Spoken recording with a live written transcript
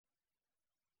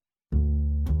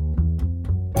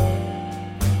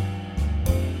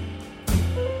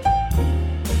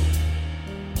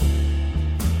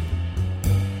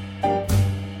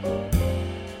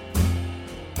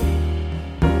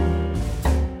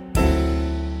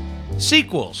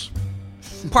Sequels.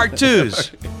 Part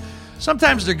 2s.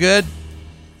 Sometimes they're good.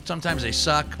 Sometimes they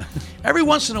suck. Every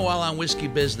once in a while on Whiskey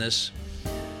Business,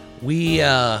 we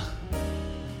get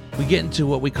into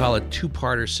what we call a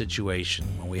two-parter situation,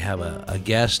 when we have a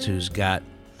guest who's got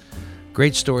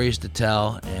great stories to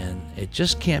tell, and it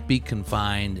just can't be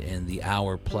confined in the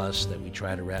hour plus that we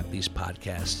try to wrap these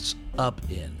podcasts up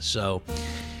in. So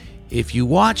if you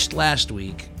watched last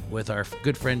week with our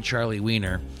good friend Charlie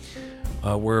Wiener,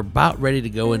 we're about ready to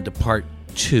go into part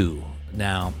 2.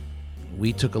 Now,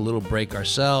 we took a little break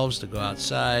ourselves to go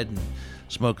outside and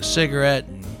smoke a cigarette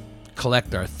and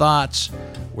collect our thoughts.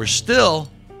 We're still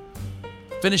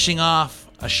finishing off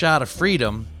a shot of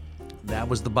Freedom. That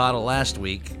was the bottle last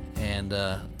week, and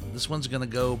this one's going to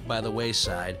go by the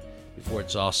wayside before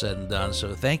it's all said and done.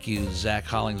 So thank you, Zach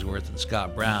Hollingsworth and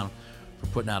Scott Brown, for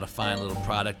putting out a fine little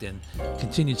product, and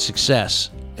continued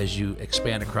success as you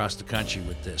expand across the country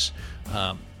with this.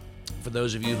 For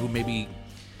those of you who maybe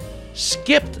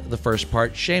skipped the first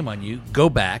part, shame on you. Go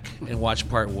back and watch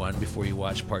part 1 before you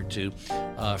watch part 2.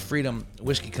 Freedom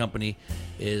Whiskey Company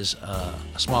is a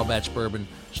small batch bourbon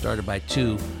started by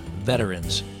 2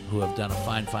 veterans who have done a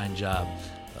fine job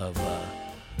of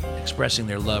expressing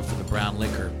their love for the brown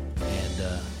liquor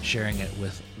and sharing it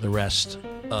with the rest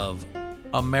of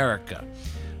America.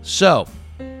 So,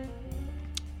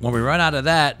 when we run out of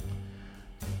that,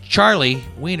 Charlie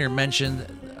Wiener mentioned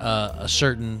a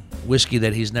certain whiskey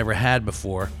that he's never had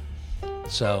before.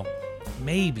 So,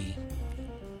 maybe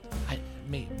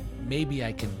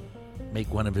I can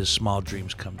make one of his small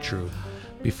dreams come true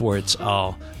before it's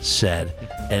all said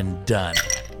and done.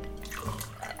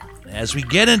 As we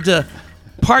get into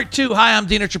part 2, hi, I'm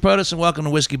Dino Tripodis, and welcome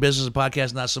to Whiskey Business, a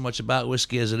podcast not so much about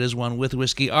whiskey as it is one with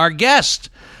whiskey. Our guest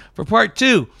for part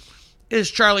 2 is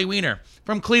Charlie Wiener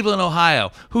from Cleveland,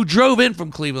 Ohio, who drove in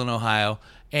from Cleveland, Ohio.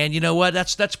 And you know what?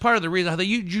 That's part of the reason that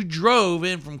you drove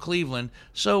in from Cleveland.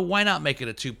 So why not make it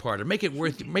a 2-parter? Make it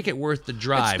worth the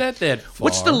drive. It's not that far.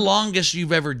 What's the longest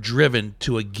you've ever driven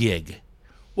to a gig?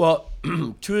 Well,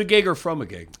 to a gig or from a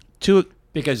gig?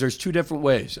 Because there's 2 different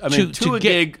ways. I mean, to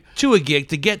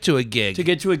get to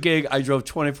a gig, I drove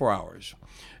 24 hours.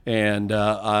 And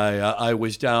I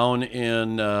was down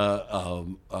in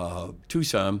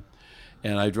Tucson,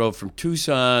 and I drove from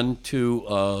Tucson to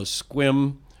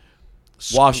Sequim,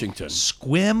 Washington.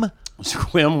 Sequim,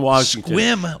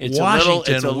 Washington. It's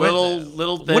Washington. It's a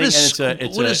little thing,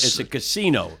 it's a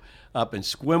casino up in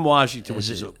Sequim, Washington, which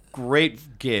is a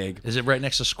great gig. Is it right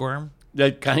next to Squirm?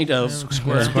 That kind of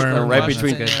Squirm, right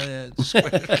between.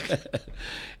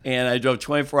 And I drove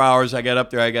 24 hours. I got up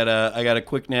there. I got a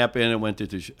quick nap in and went and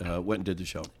did the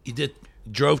show. You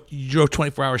drove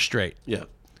 24 hours straight. Yeah.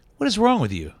 What is wrong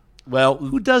with you? Well,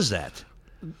 who does that?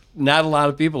 Not a lot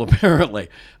of people, apparently.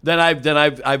 Then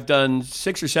I've done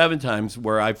 6 or 7 times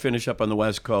where I finish up on the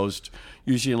West Coast,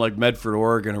 usually in like Medford,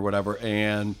 Oregon, or whatever,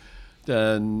 and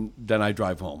then I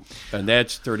drive home, and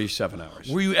that's 37 hours.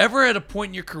 Were you ever at a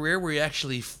point in your career where you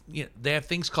actually, they have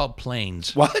things called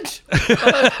planes? What?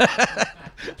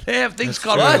 They have things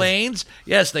called planes.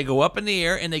 Yes, they go up in the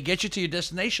air and they get you to your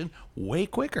destination way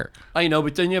quicker. I know,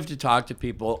 but then you have to talk to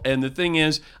people. And the thing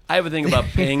is, I have a thing about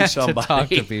paying somebody. To talk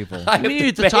to people.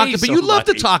 But you love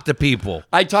to talk to people.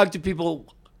 I talk to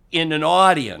people in an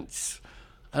audience.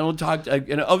 I don't talk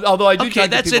to, although I do talk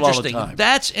to people all the time.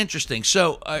 That's interesting.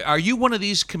 So are you one of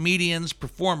these comedians,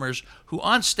 performers, who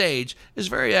on stage is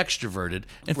very extroverted?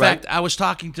 In fact, I was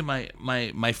talking to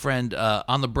my friend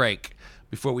on the break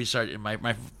before we started.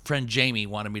 My friend Jamie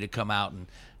wanted me to come out and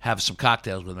have some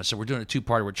cocktails with him. I said, we're doing a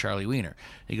 2-parter with Charlie Wiener.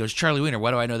 He goes, Charlie Wiener,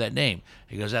 why do I know that name?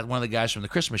 He goes, that's one of the guys from the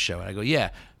Christmas show. And I go, yeah,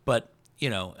 but,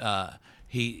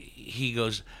 he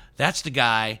goes, that's the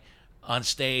guy on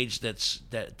stage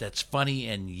that's funny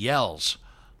and yells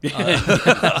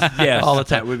yes, all the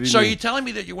time. So are you telling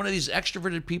me that you're one of these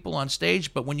extroverted people on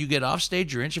stage, but when you get off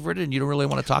stage, you're introverted and you don't really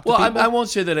want to talk to people? Well, I won't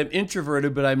say that I'm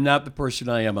introverted, but I'm not the person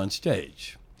I am on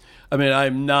stage. I mean,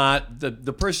 I'm not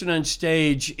the person on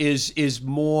stage is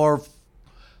more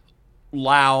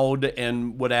loud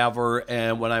and whatever,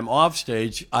 and when I'm off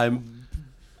stage, I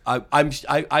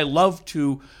love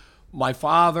to. My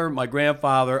father, my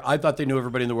grandfather, I thought they knew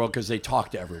everybody in the world because they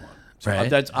talked to everyone. So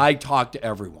right. I talk to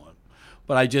everyone,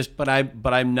 but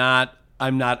I'm not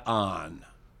on.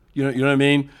 You know what I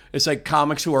mean? It's like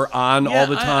comics who are on all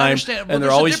the time, and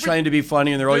they're always trying to be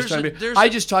funny, and they're always trying to be. I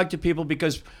just talk to people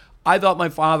because I thought my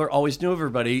father always knew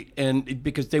everybody, and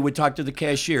because they would talk to the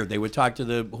cashier, they would talk to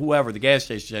the whoever, the gas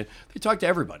station, they talked to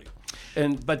everybody.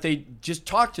 But they just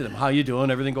talk to them. How you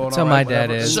doing? Everything going on? That's how my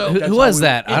dad is. So who was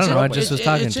that? I don't know. I just was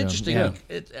talking to him. It's interesting Yeah.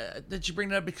 that you bring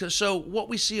that up because what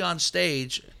we see on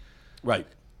stage, right?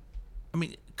 I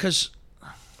mean, because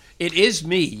it is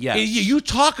me. Yes, you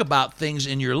talk about things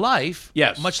in your life.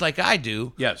 Yes, much like I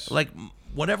do. Yes, like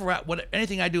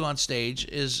anything I do on stage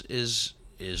is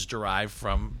derived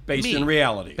from based me. in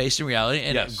reality. Based in reality,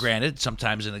 and yes. Granted,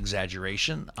 sometimes an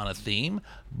exaggeration on a theme,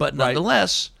 but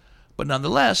nonetheless,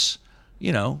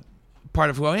 part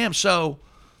of who I am. So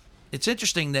it's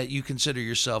interesting that you consider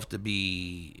yourself to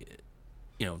be,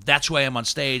 that's who I am on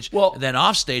stage. Well, then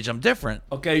off stage, I'm different.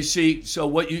 Okay, see, so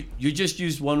what you just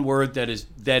used one word that is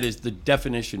the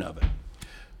definition of it.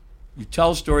 You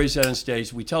tell stories out on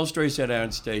stage. We tell stories out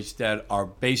on stage that are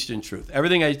based in truth.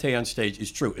 Everything I tell on stage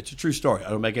is true. It's a true story. I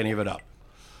don't make any of it up.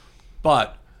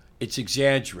 But it's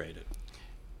exaggerated,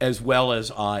 as well as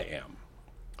I am.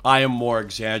 I am more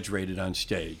exaggerated on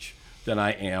stage than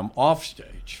I am off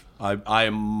stage.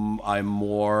 I'm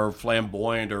more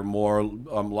flamboyant, or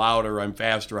I'm louder, I'm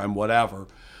faster, I'm whatever.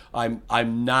 I'm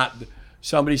not.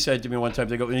 Somebody said to me one time,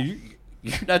 they go, "You're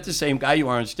not the same guy you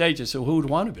are on stage." I said, "Who would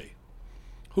want to be?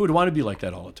 Who would want to be like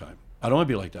that all the time? I don't want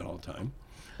to be like that all the time.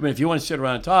 I mean, if you want to sit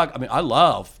around and talk, I mean, I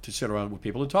love to sit around with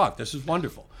people and talk. This is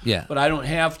wonderful. Yeah. But I don't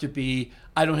have to be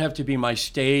my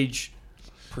stage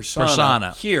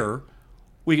persona. Here,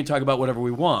 we can talk about whatever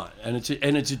we want, and it's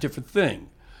a different thing.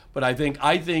 But I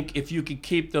think if you could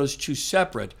keep those two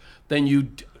separate,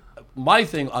 then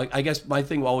I guess my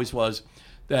thing always was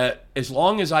that as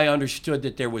long as I understood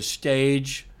that there was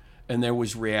stage and there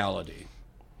was reality,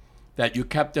 that you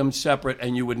kept them separate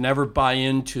and you would never buy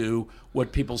into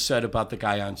what people said about the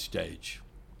guy on stage.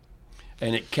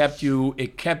 And it kept you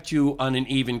on an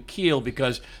even keel,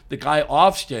 because the guy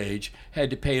off stage had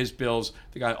to pay his bills.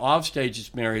 The guy off stage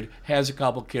is married, has a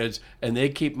couple kids, and they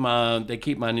keep him on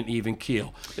an even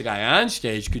keel. The guy on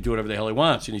stage could do whatever the hell he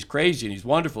wants, and he's crazy and he's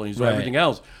wonderful and he's everything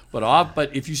else. But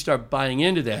if you start buying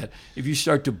into that, if you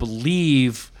start to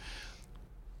believe,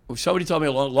 somebody told me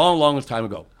a long time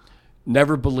ago,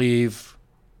 never believe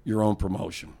your own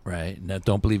promotion. Right. No,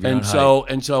 don't believe your own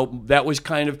hype. And so that was it's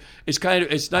nice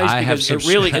because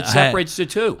it separates the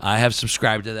two. I have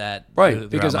subscribed to that. Right.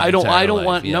 Because I don't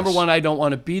want, yes. Number one, I don't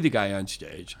want to be the guy on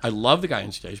stage. I love the guy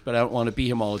on stage, but I don't want to be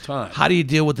him all the time. How do you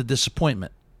deal with the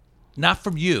disappointment? Not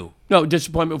from you. No,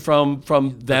 disappointment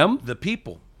from them? The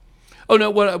people. Oh,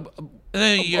 no, what...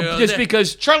 just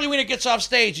because Charlie Wiener gets off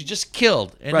stage, he just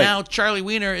killed, and now Charlie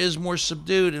Wiener is more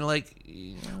subdued and like.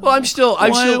 Well, I'm still.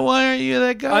 Why aren't you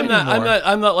that guy anymore?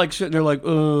 I'm not like sitting there like.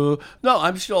 No,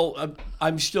 I'm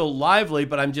still lively,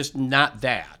 but I'm just not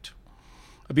that.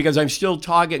 Because I'm still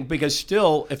talking. Because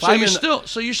still,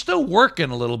 you're still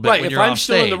working a little bit. Right. When if you're I'm off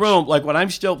still stage. in the room, like when I'm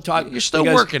still talking, you're still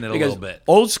working it a little bit.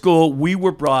 Old school, we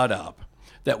were brought up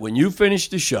that when you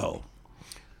finished the show,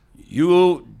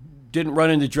 you didn't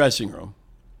run in the dressing room.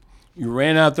 You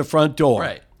ran out the front door.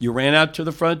 Right. You ran out to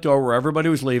the front door where everybody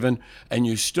was leaving, and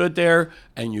you stood there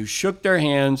and you shook their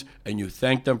hands and you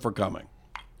thanked them for coming.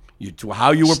 How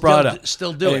you were brought up.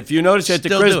 Still do it. If you notice at the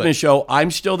Christmas show,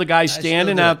 I'm still the guy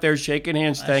standing out there shaking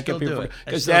hands, thanking people.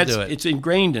 Because it's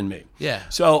ingrained in me. Yeah.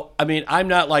 So, I mean, I'm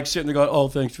not like sitting there going, "Oh,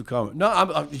 thanks for coming."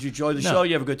 No, did you enjoy the show?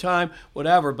 You have a good time?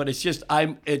 Whatever. But it's just,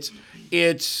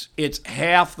 it's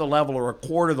half the level or a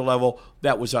quarter of the level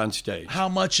that was on stage. How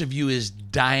much of you is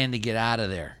dying to get out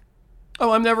of there?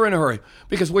 Oh, I'm never in a hurry.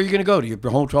 Because where are you going to go? To your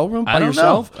hotel room by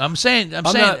yourself? I'm saying,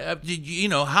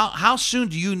 how soon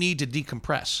do you need to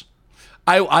decompress?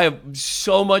 I have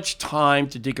so much time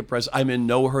to decompress. I'm in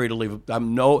no hurry to leave.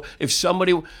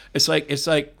 It's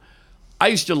like, I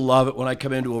used to love it when I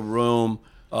come into a room,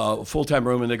 a full-time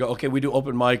room, and they go, "Okay, we do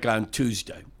open mic on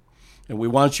Tuesday, and we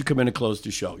want you to come in and close the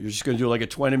show. You're just going to do like a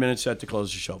 20-minute set to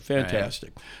close the show."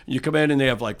 Fantastic. Right. You come in and they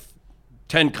have like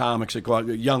 10 comics that go out,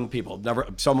 young people.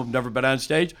 Some have never been on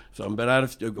stage, some have been on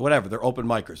whatever. They're open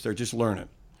micers. They're just learning.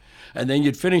 And then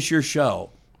you'd finish your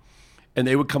show, and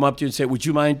they would come up to you and say, "Would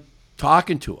you mind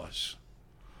talking to us?"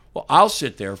 Well, I'll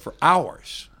sit there for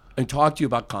hours and talk to you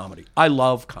about comedy. I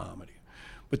love comedy,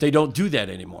 but they don't do that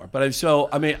anymore.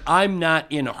 I'm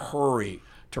not in a hurry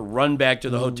to run back to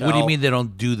the hotel. What do you mean they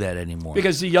don't do that anymore?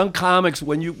 Because the young comics,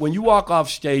 when you walk off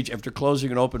stage after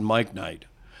closing an open mic night,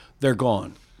 they're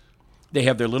gone. They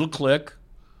have their little clique,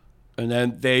 and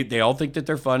then they all think that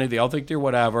they're funny. They all think they're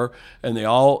whatever, and they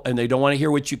don't want to hear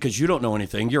what you, because you don't know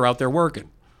anything. You're out there working.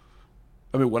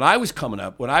 I mean, when I was coming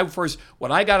up, when I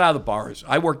got out of the bars,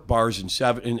 I worked bars in the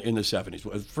 70s.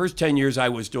 The first 10 years I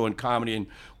was doing comedy and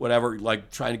whatever,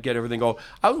 like trying to get everything going.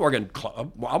 I'm working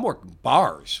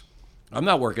bars. I'm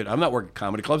not working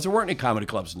comedy clubs. There weren't any comedy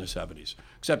clubs in the 70s,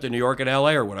 except in New York and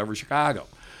LA or whatever, Chicago.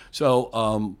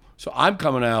 So I'm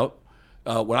coming out.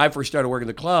 When I first started working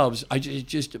the clubs,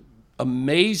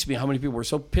 amazed me how many people were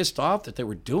so pissed off that they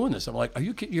were doing this. I'm like, are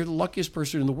you kidding? You're the luckiest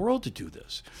person in the world to do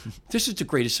this. This is the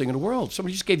greatest thing in the world.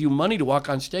 Somebody just gave you money to walk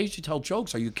on stage to tell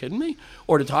jokes. Are you kidding me?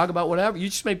 Or to talk about whatever. You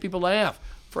just make people laugh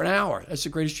for an hour. That's the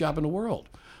greatest job in the world.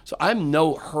 So I'm in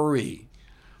no hurry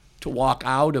to walk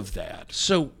out of that.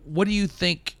 So what do you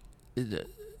think?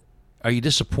 Are you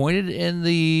disappointed in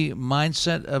the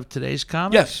mindset of today's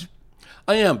comics? Yes.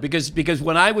 I am, because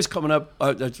when I was coming up,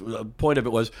 the point of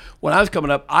it was, when I was coming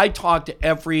up, I talked to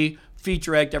every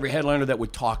feature act, every headliner that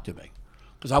would talk to me,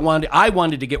 because I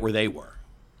wanted to get where they were.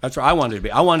 That's where I wanted to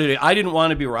be. I didn't want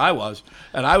to be where I was,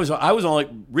 and I was only,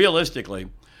 realistically,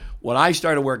 when I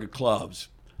started working at clubs,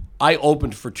 I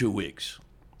opened for 2 weeks,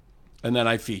 and then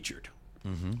I featured,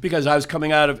 because I was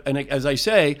coming out of, and as I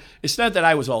say, it's not that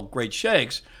I was all great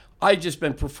shakes. I'd just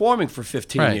been performing for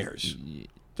 15 years.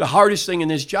 The hardest thing in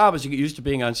this job is to get used to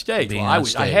being on stage.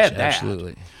 I had that.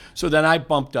 Absolutely. So then I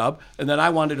bumped up, and then I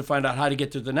wanted to find out how to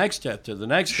get to the next step, to the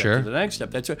next step, to the next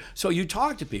step. So you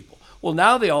talk to people. Well,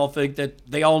 now they all think that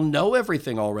they all know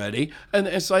everything already, and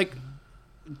it's like,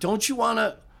 don't you want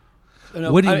to?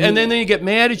 And then you get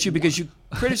mad at you because you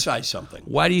criticize something.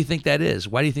 Why do you think that is?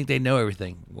 Why do you think they know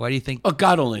everything? Why do you think? Oh,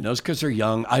 God only knows, because they're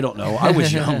young. I don't know. I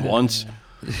was young once.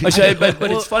 I say, but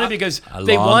it's funny because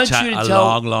they want you to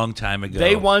tell a long time ago.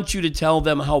 They want you to tell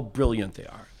them how brilliant they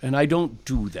are, and I don't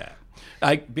do that.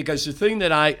 Because the thing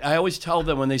that I always tell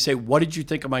them when they say, "What did you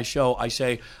think of my show?" I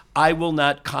say, "I will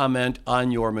not comment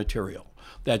on your material.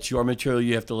 That's your material.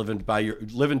 You have to live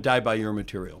and die by your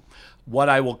material. What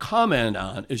I will comment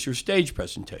on is your stage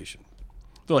presentation."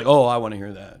 They're like, "Oh, I want to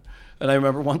hear that." And I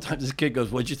remember one time this kid goes,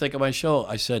 "What did you think of my show?"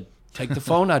 I said, "Take the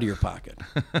phone out of your pocket."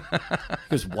 He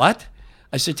goes, "What?"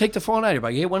 I said, take the phone out of your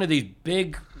pocket. He had one of these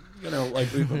big, like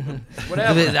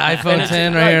whatever. The iPhone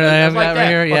 10 right here. I have that right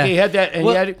here. Yeah. Okay, he had that,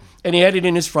 and he had it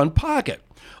in his front pocket.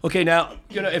 Okay, now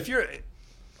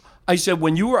I said,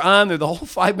 when you were on there, the whole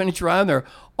 5 minutes you're on there,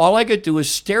 all I could do is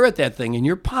stare at that thing in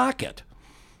your pocket.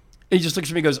 And he just looks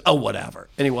at me and goes, "Oh, whatever,"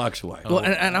 and he walks away. Well,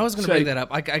 and I was going to bring that up.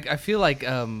 I feel like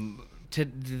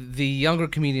the younger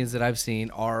comedians that I've seen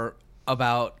are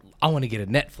about, I want to get a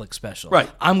Netflix special. Right.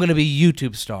 I'm going to be a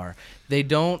YouTube star. They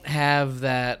don't have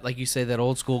that, like you say, that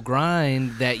old school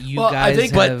grind that you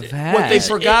guys have had. What they've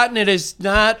forgotten, it is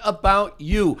not about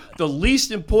you. The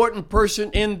least important person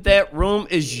in that room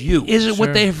is you. Is it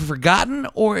what they've forgotten,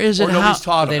 or is it nobody's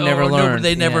taught them? They never learned.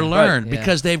 They never learned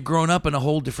because they've grown up in a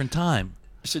whole different time.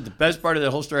 I said the best part of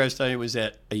the whole story I was telling you was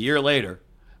that a year later,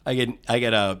 I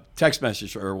get a text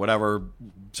message or whatever,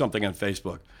 something on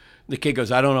Facebook. The kid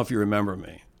goes, "I don't know if you remember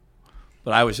me,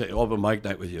 but I was at open mic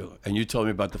night with you, and you told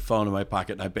me about the phone in my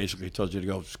pocket, and I basically told you to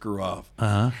go screw off."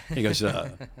 He goes,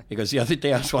 the other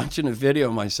day I was watching a video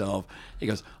of myself. He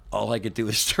goes, "All I could do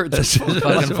is stir this fucking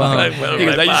phone." He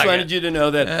goes, "I just wanted you to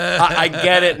know that I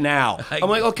get it now." I'm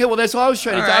like, okay, well, that's all I was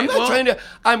trying to do.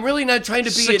 I'm really not trying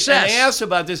to be an ass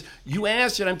about this. You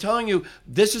asked it. I'm telling you,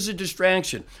 this is a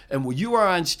distraction. And when you are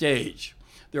on stage,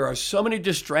 there are so many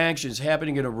distractions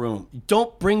happening in a room.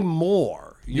 Don't bring more.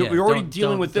 You're already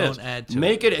dealing with this.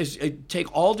 Make it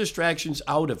take all distractions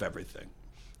out of everything.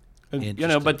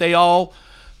 And, but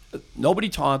nobody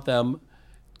taught them,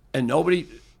 and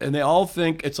they all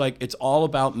think it's like it's all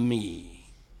about me.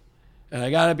 And I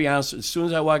gotta be honest, as soon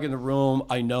as I walk in the room,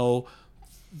 I know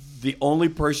the only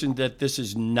person that this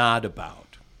is not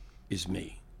about is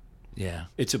me. Yeah.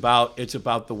 It's about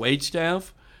the wait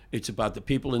staff, it's about the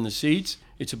people in the seats,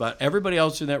 it's about everybody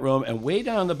else in that room, and way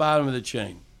down the bottom of the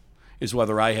chain is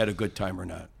whether I had a good time or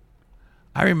not.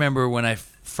 I remember when I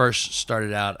first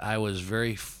started out, I was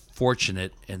very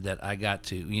fortunate in that I got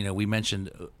to, we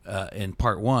mentioned in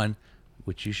part one,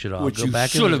 which you should all go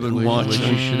back and have been watching. Which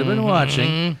you should have been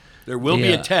watching. There will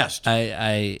be a test.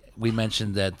 We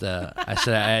mentioned that I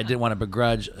said I didn't want to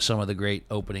begrudge some of the great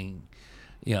opening,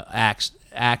 acts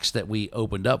that we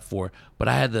opened up for, but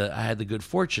I had the good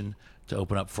fortune to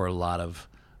open up for a lot of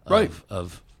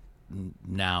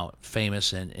now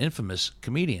famous and infamous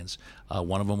comedians.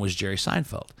 One of them was Jerry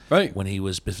Seinfeld. Right. When he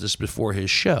was just before his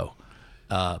show,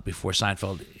 before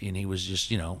Seinfeld, and he was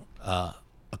just a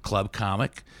club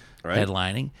comic,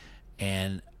 headlining,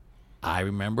 and I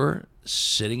remember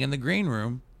sitting in the green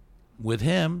room with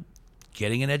him,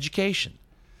 getting an education,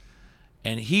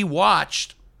 and he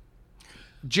watched.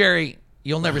 Jerry,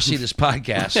 you'll never see this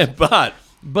podcast,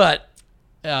 but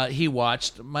he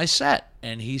watched my set,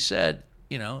 and he said,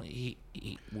 we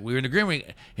were in the green room,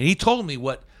 and he told me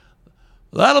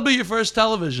that'll be your first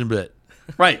television bit.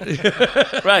 Right.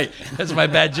 Right. That's my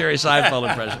bad Jerry Seinfeld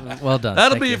impression. Well done.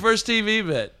 That'll be your first TV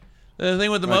bit. The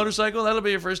thing with the motorcycle, that'll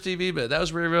be your first TV bit. That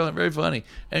was very, very, very funny.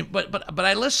 And but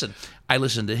I listened. I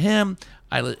listened to him.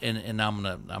 I'm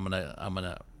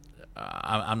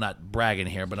not bragging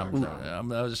here, but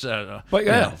But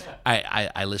yeah,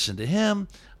 I listen to him.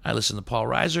 I listen to Paul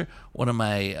Reiser, one of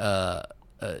my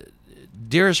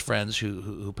dearest friends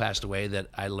who passed away that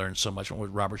I learned so much from was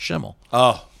Robert Schimmel.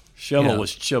 Oh, Schimmel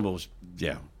was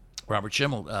yeah. Robert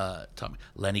Schimmel taught me.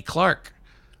 Lenny Clark.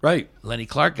 Right. Lenny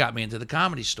Clark got me into the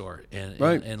Comedy Store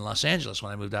in Los Angeles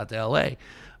when I moved out to L.A.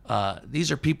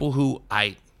 These are people who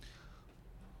I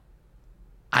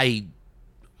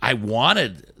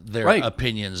wanted their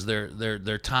opinions,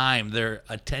 their time, their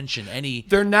attention,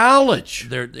 their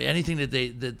knowledge, anything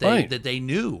that they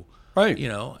knew. Right.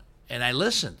 And I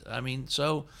listened. I mean,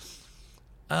 so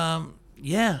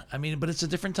yeah. I mean, but it's a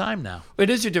different time now.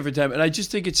 It is a different time, and I just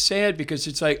think it's sad because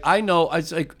it's like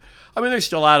there's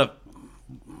still a lot of,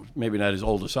 maybe not as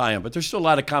old as I am, but there's still a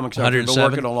lot of comics out there that have been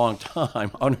working a long time,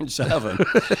 107,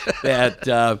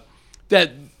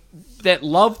 that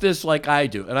love this like I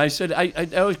do. And I said, I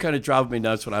always kind of drove me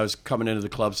nuts when I was coming into the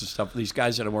clubs and stuff. These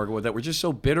guys that I'm working with that were just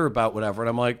so bitter about whatever. And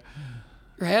I'm like,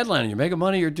 you're headlining, you're making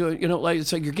money, you're doing,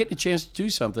 it's like you're getting a chance to do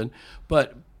something,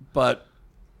 but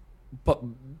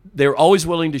they're always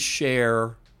willing to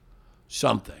share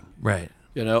something. Right.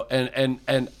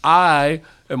 And I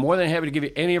am more than happy to give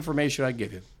you any information I can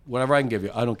give you. Whatever I can give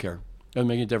you, I don't care. It doesn't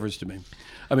make any difference to me.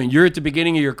 I mean, you're at the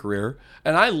beginning of your career,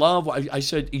 and I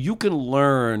said, you can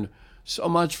learn so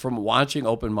much from watching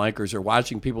open micers or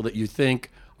watching people that you think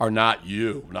are not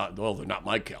you, they're not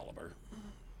my caliber.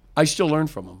 I still learn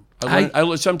from them.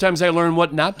 Sometimes I learn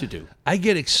what not to do. I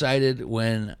get excited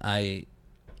when I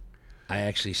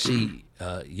actually see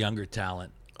younger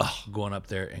talent going up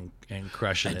there and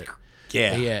crushing it.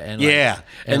 Yeah. Yeah.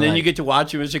 And then you get to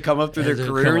watch them as they come up through their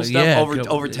career and stuff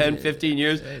over 10, 15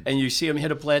 years, and you see them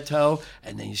hit a plateau,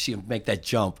 and then you see them make that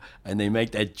jump, and they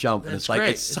make that jump, and it's like,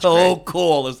 it's so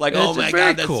cool. It's like, oh my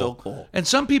God, that's so cool. And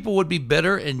some people would be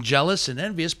bitter and jealous and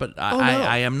envious, but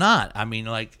I am not. I mean,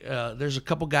 there's a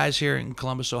couple guys here in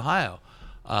Columbus, Ohio,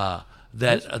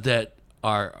 that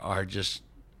are just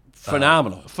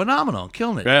phenomenal,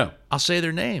 killing it. Yeah. I'll say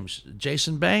their names: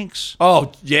 Jason Banks.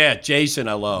 Oh yeah, Jason,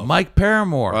 I love. Mike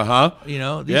Paramore. Uh-huh.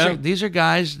 These are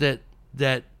guys that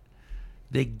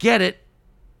they get it,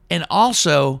 and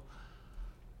also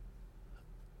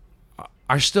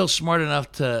are still smart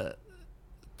enough to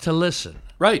listen.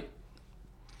 Right.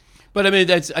 But I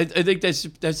mean, I think that's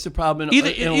the problem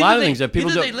in a lot of things that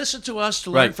people either don't. They listen to us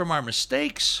to learn from our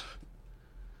mistakes,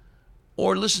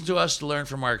 or listen to us to learn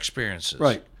from our experiences.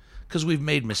 Right. Because we've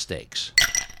made mistakes.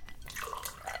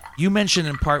 You mentioned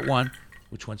in part one,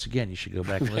 which once again you should go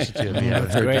back and listen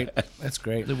to. That's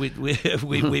great.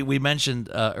 We mentioned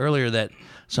earlier that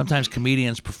sometimes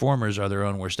comedians, performers are their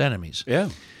own worst enemies. Yeah.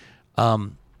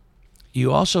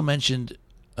 You also mentioned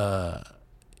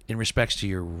in respects to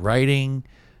your writing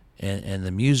and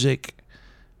the music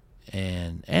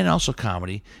and also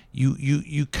comedy,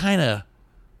 you kind of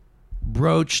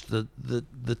broached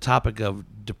the topic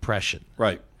of depression.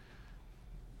 Right.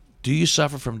 Do you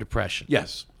suffer from depression?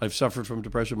 Yes, I've suffered from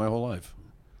depression my whole life.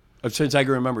 Since I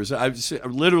can remember.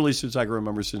 Literally since I can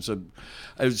remember, since I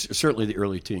was certainly the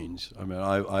early teens. I mean,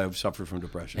 I have suffered from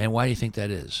depression. And why do you think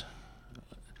that is?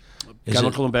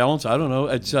 Chemical imbalance? I don't know.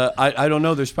 It's I don't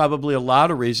know. There's probably a lot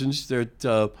of reasons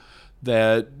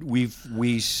that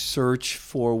we search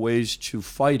for ways to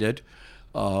fight it,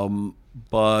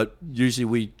 but usually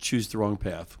we choose the wrong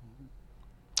path.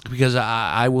 Because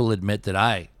I will admit that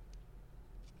I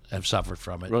have suffered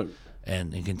from it, right,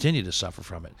 and continue to suffer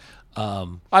from it.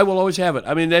 I will always have it.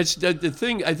 I mean, that's the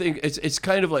thing. I think it's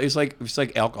kind of like it's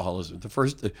like alcoholism. The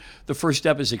first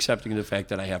step is accepting the fact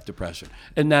that I have depression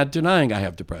and not denying I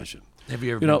have depression. Have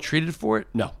you ever been treated for it?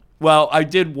 No. Well, I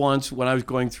did once when I was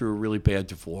going through a really bad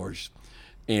divorce,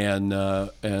 and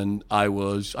I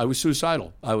was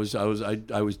suicidal. I was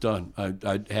done.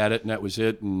 I had it, and that was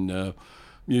it. And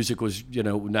music was,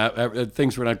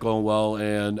 things were not going well,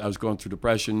 and I was going through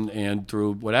depression and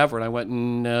through whatever. And I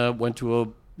went to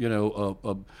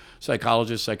a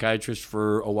psychologist, psychiatrist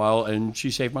for a while, and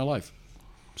she saved my life.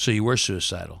 So you were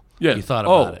suicidal? Yeah. You thought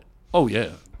about it? Oh yeah.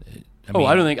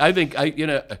 I think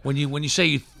when you say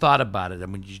you thought about it, I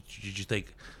mean, did you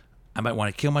think I might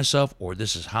want to kill myself, or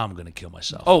this is how I'm going to kill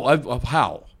myself?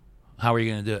 How? How are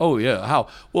you going to do it? Oh yeah, how?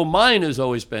 Well, mine has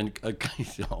always been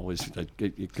always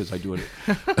because I do it.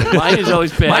 Mine has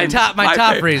always been my top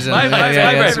reason. My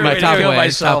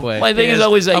top way. My thing is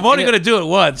always like, I'm only going to do it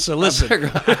once, so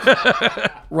listen.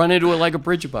 Run into it like a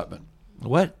bridge abutment.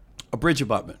 What? A bridge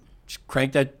abutment. Just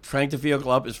crank the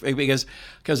vehicle up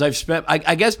because I've spent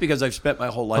I guess because I've spent my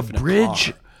whole life in a car.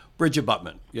 bridge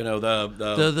abutment. You know,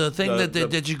 the thing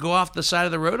did you go off the side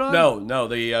of the road on? No,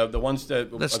 the ones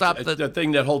that stop the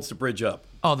thing that holds the bridge up.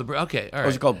 Oh, okay, all right.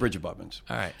 Those are called bridge abutments.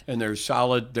 All right. And they're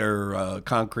solid, they're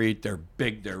concrete, they're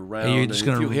big, they're round. And you're just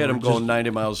if you hit them going 90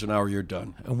 miles an hour, you're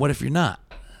done. And what if you're not?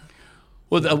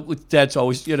 Well, that's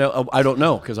always, I don't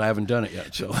know because I haven't done it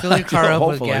yet. So fill your car up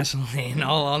with gasoline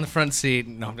all on the front seat.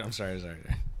 No, I'm sorry.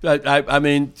 I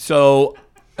mean, so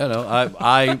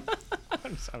I've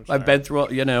been through.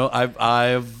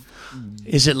 I've.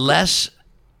 Is it less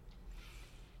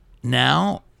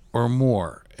now or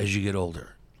more as you get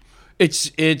older?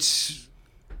 It's.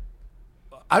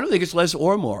 I don't think it's less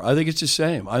or more. I think it's the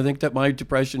same. I think that my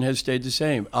depression has stayed the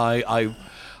same.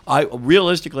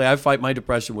 Realistically, I fight my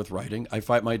depression with writing. I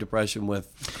fight my depression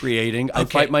with creating. I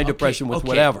fight my depression with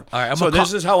whatever. All right,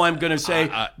 this is how I'm going to say.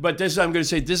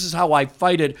 This is how I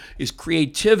fight it. Is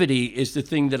creativity is the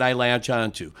thing that I latch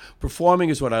onto. Performing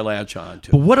is what I latch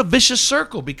onto. But what a vicious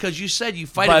circle! Because you said you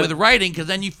fight it with writing, because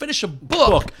then you finish a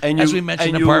book, as we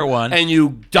mentioned in part one, and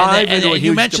you dive into a huge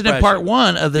you mentioned depression. in part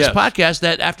one of this podcast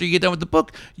that after you get done with the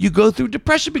book, you go through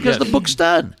depression because the book's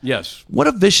done. Yes. What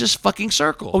a vicious fucking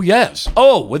circle! Oh yes.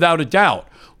 Oh, without a doubt.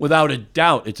 Without a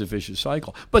doubt, it's a vicious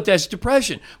cycle. But that's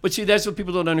depression. But see, that's what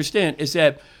people don't understand is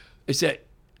that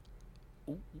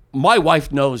my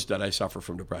wife knows that I suffer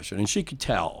from depression, and she could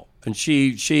tell. And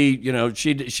she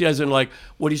doesn't like,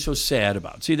 what are you so sad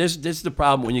about? See, this is the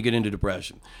problem when you get into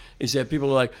depression, is that people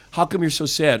are like, how come you're so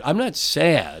sad? I'm not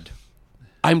sad.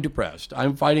 I'm depressed. I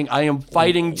am fighting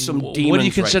some demons. What do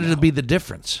you consider to be the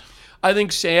difference? I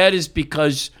think sad is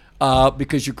because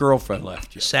your girlfriend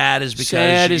left you. Sad is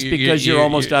because you're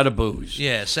almost out of booze.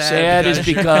 Yeah, sad is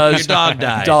because your dog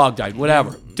died. Dog died.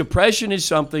 Whatever. Depression is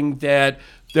something that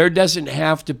there doesn't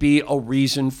have to be a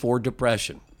reason for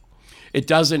depression. It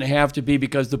doesn't have to be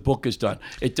because the book is done.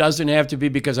 It doesn't have to be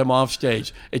because I'm off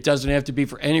stage. It doesn't have to be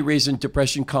for any reason.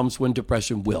 Depression comes when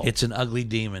depression will. It's an ugly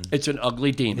demon. It's an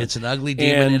ugly demon. It's an ugly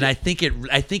demon, and I think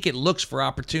it looks for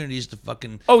opportunities to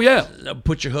fucking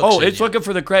put your hooks. Oh, it's looking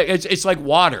for the crack. It's like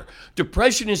water.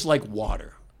 Depression is like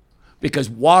water. Because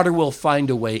water will find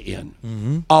a way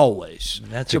in, always.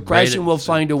 Depression will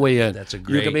find a way in. That's a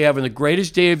great. You can be having the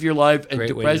greatest day of your life, and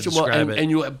depression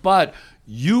will. But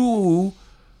you.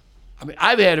 I mean,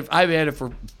 I've had it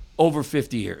for over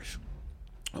 50 years,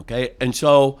 okay? And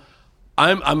so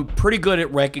I'm pretty good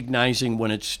at recognizing when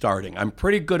it's starting. I'm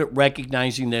pretty good at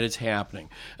recognizing that it's happening.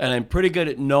 And I'm pretty good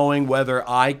at knowing whether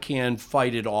I can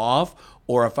fight it off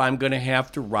or if I'm going to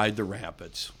have to ride the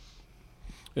rapids.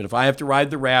 And if I have to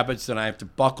ride the rapids, then I have to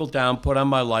buckle down, put on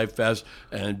my life vest,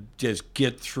 and just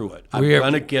get through it. I'm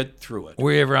going to get through it.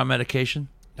 Were you ever on medication?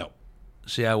 No.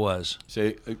 See, I was.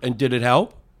 See, and did it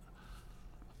help?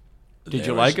 Did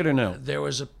you like it or no? There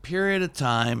was a period of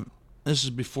time. This is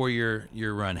before your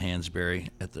run, Hansberry,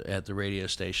 at the radio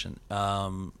station.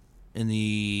 In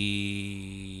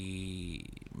the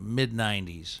mid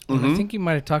 '90s. I think you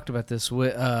might have talked about this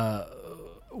with not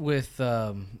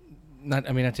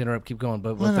to interrupt, keep going,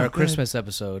 but with our Christmas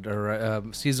episode or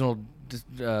seasonal.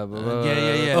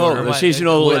 the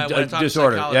seasonal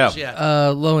disorder. Yeah.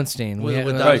 Lowenstein. We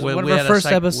one of our first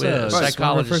episodes.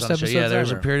 Psychologist. Yeah, there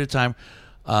was a period of time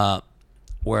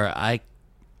where I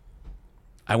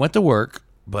went to work,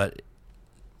 but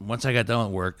once I got done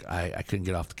with work, I couldn't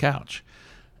get off the couch.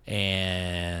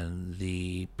 And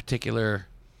the particular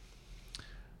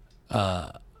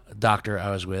doctor I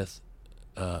was with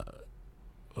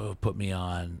put me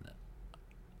on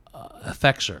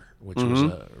Effexor, which was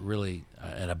a really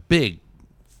and a big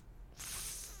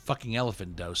fucking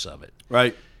elephant dose of it.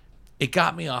 Right. It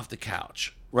got me off the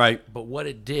couch. Right. But what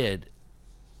it did,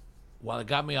 while it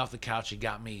got me off the couch, it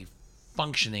got me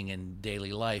functioning in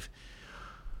daily life.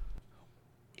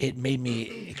 It made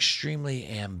me extremely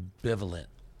ambivalent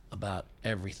about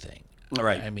everything. All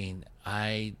right. I mean,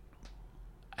 I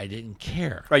didn't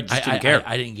care. Right, just didn't care.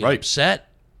 I didn't get upset.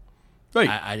 Right.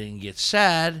 I didn't get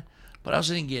sad, but I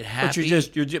also didn't get happy.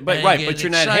 But but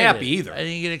you're not happy either. I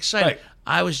didn't get excited. Right.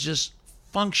 I was just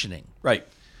functioning. Right.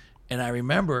 And I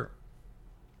remember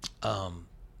going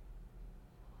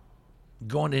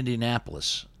to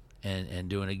Indianapolis and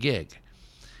doing a gig.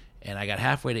 And I got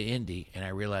halfway to Indy, and I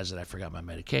realized that I forgot my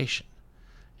medication.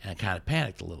 And I kind of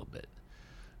panicked a little bit.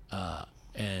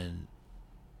 And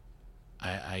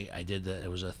I did it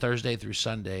was a Thursday through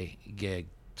Sunday gig.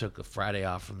 Took a Friday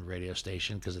off from the radio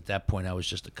station because at that point I was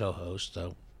just a co-host,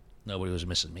 so nobody was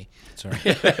missing me. Sorry.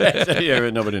 Yeah,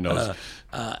 nobody knows.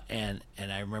 And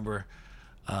I remember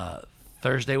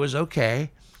Thursday was okay.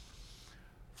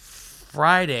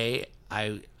 Friday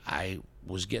I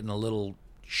was getting a little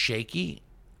shaky,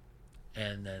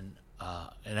 and then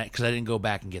and because I didn't go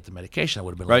back and get the medication, I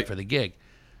would have been late for the gig.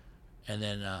 And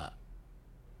then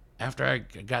after I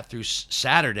got through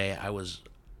Saturday, I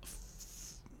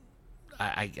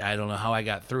don't know how I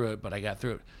got through it, but I got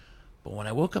through it. But when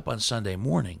I woke up on Sunday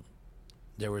morning,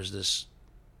 there was this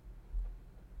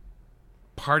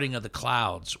parting of the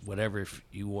clouds, whatever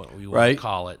you want to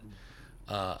call it.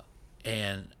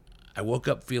 And I woke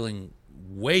up feeling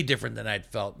way different than I'd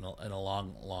felt in a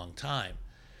long, long time.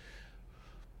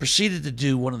 Proceeded to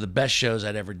do one of the best shows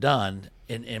I'd ever done,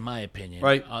 in my opinion.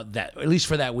 Right. That at least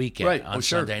for that weekend on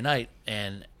sure. Sunday night,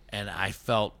 and I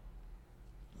felt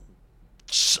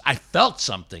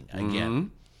something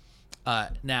again.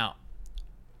 Now,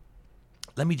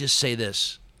 let me just say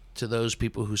this to those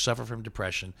people who suffer from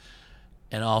depression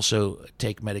and also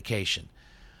take medication.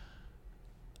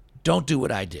 Don't do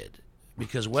what I did,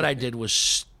 because what I did was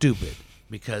stupid,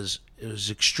 because it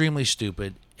was extremely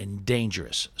stupid and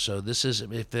dangerous. So this is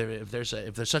if there's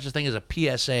such a thing as a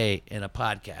PSA in a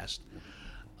podcast.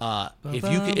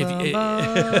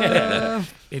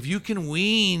 If you can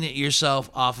wean yourself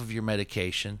off of your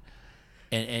medication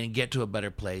and get to a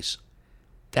better place,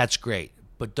 that's great.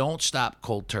 But don't stop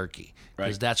cold turkey,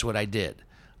 because that's what I did.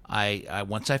 I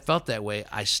once I felt that way,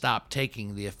 I stopped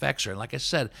taking the Effexor. And like I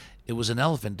said, it was an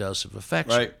elephant dose of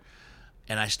Effexor. Right.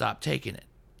 And I stopped taking it.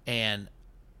 And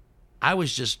I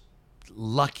was just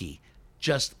lucky.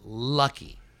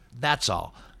 That's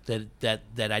all. That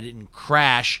I didn't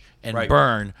crash and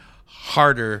burn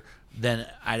harder than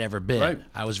I'd ever been. Right.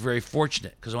 I was very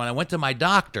fortunate, because when I went to my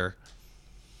doctor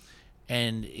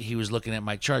and he was looking at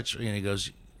my charts, and he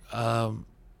goes,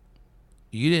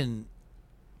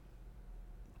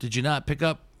 did you not pick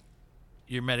up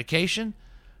your medication?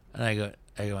 And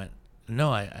I went,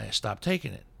 no, I stopped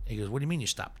taking it. He goes, what do you mean you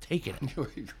stopped taking it?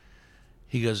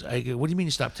 He goes, what do you mean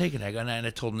you stopped taking it? And I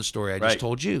told him the story I just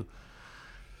told you.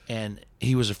 And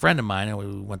he was a friend of mine, and we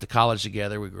went to college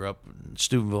together. We grew up in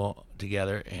Steubenville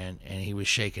together, and he was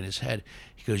shaking his head.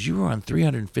 He goes, you were on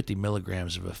 350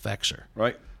 milligrams of Effexor.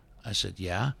 Right. I said,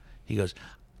 yeah. He goes,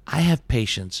 I have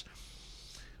patients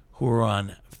who are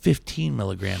on 15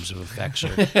 milligrams of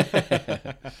Effexor,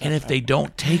 and if they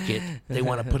don't take it, they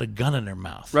want to put a gun in their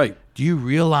mouth. Right. Do you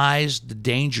realize the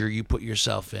danger you put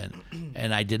yourself in?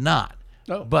 And I did not.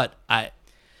 No. But I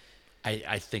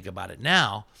think about it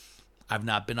now. I've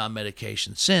not been on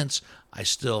medication since. I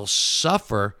still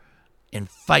suffer and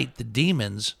fight the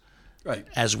demons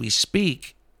as we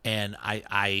speak. And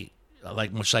I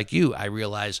like, much like you, I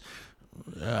realize,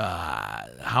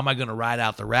 how am I going to ride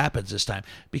out the rapids this time?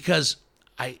 Because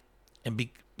I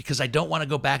don't want to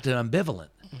go back to ambivalent.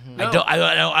 No.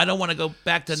 I don't want to go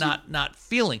back to not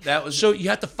feeling. So you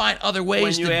have to find other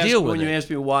ways to deal with it. When you ask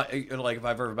me why, like if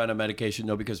I've ever been on medication,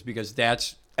 no, because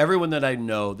that's everyone that I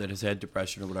know that has had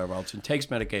depression or whatever else and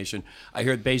takes medication. I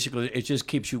hear basically it just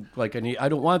keeps you like I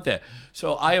don't want that.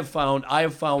 So I have found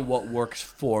what works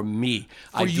for me.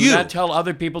 I do not tell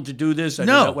other people to do this.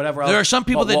 Whatever else. There are some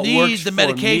people that need the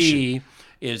medication. Me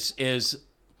is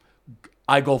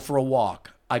I go for a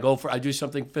walk. I do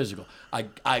something physical.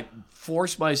 I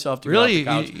force myself to go off the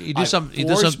couch. You do something.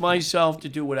 Force myself to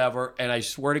do whatever, and I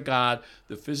swear to God,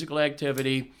 the physical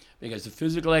activity, because the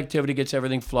physical activity gets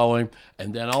everything flowing,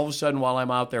 and then all of a sudden, while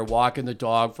I'm out there walking the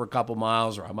dog for a couple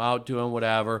miles, or I'm out doing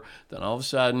whatever, then all of a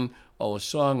sudden, a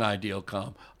song idea will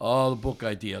come. The book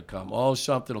idea will come.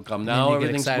 Something will come. Now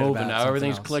everything's moving. Now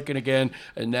everything's clicking again,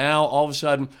 and now all of a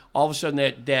sudden,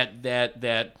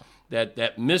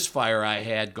 that misfire I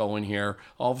had going here,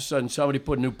 all of a sudden somebody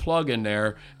put a new plug in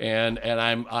there, and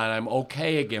I'm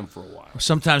okay again for a while.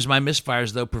 Sometimes my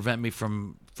misfires though prevent me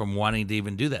from wanting to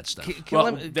even do that stuff.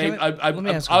 Let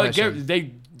me ask a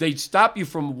question. They stop you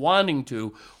from wanting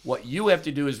to. What you have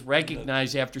to do is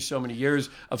recognize after so many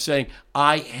years of saying,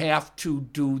 I have to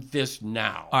do this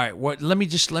now. All right. Let me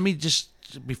just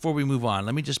before we move on,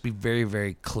 let me just be very,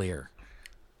 very clear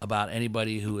about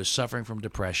anybody who is suffering from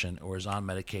depression or is on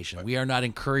medication. We are not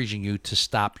encouraging you to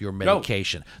stop your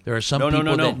medication. No. There are some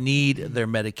people that need their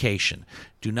medication.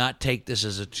 Do not take this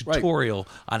as a tutorial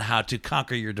on how to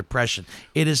conquer your depression.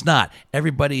 It is not.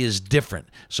 Everybody is different.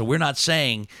 So we're not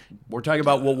saying... We're talking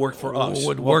about what worked for us.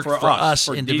 What would work for us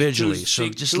individually. So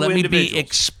just let me be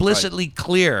explicitly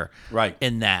clear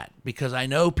in that. Because I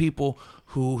know people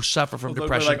who suffer from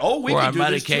depression or on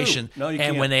medication,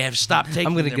 and when they have stopped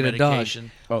taking their medication...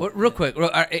 Real quick,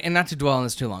 and not to dwell on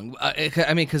this too long,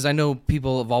 because I know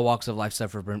people of all walks of life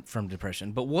suffer from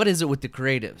depression, but what is it with the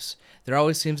creatives? There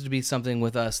always seems to be something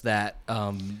with us that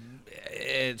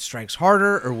it strikes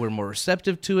harder, or we're more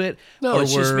receptive to it. No,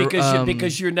 it's just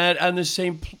because you're not on the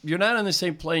same plane. You're not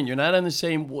on the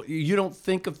same. You don't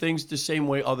think of things the same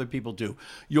way other people do.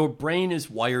 Your brain is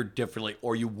wired differently,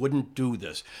 or you wouldn't do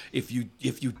this. If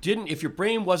your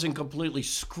brain wasn't completely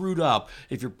screwed up,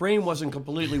 if your brain wasn't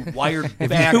completely wired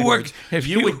backwards,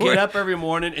 you would get up every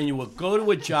morning and you would go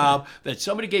to a job that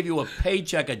somebody gave you a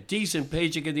paycheck, a decent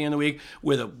paycheck at the end of the week,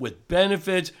 with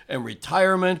benefits and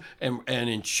retirement and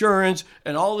insurance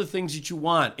and all the things that you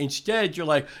want. Instead, you're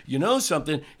like, you know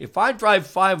something? If I drive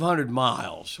 500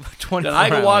 miles, then I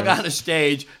can walk on a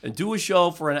stage and do a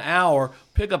show for an hour,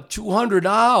 pick up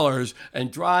 $200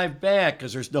 and drive back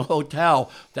because there's no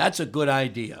hotel. That's a good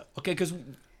idea. Okay, because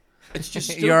it's just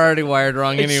stupid. You're already wired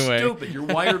wrong anyway. It's stupid. You're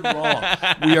wired wrong.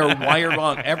 We are wired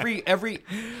wrong. Every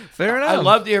Fair enough. I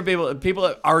love to hear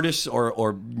people, artists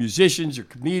or musicians or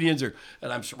comedians, and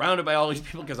I'm surrounded by all these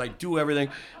people because I do everything,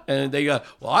 and they go,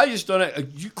 well, I just don't.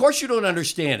 Of course you don't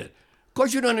understand it. Of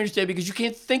course you don't understand because you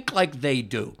can't think like they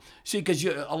do. See, because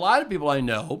a lot of people I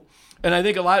know, and I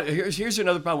think here's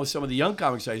another problem with some of the young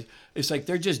comics. It's like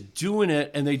they're just doing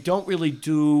it, and they don't really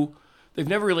do. They've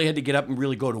never really had to get up and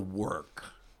really go to work.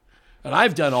 And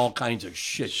I've done all kinds of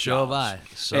shit. So have I.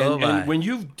 And when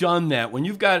you've done that,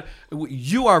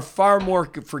 you are far more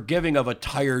forgiving of a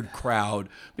tired crowd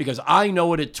because I know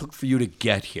what it took for you to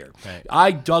get here. Right. I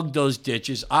dug those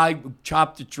ditches. I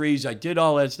chopped the trees. I did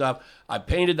all that stuff. I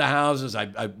painted the houses.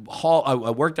 I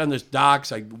worked on the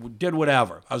docks. I did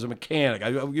whatever. I was a mechanic.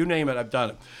 You name it, I've done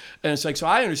it. And it's like, so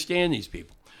I understand these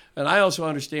people. And I also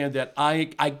understand that I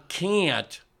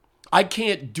can't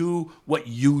do what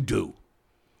you do.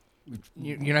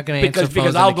 You're not going to answer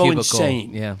because I'll go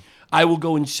insane. Yeah, I will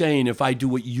go insane if I do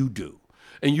what you do,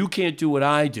 and you can't do what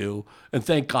I do. And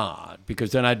thank God,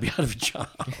 because then I'd be out of a job.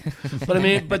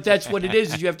 But that's what it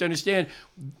is you have to understand.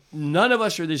 None of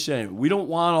us are the same. We don't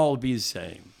want all to be the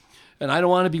same, and I don't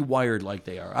want to be wired like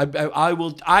they are. I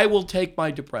will take my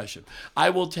depression. I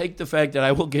will take the fact that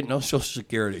I will get no Social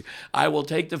Security. I will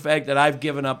take the fact that I've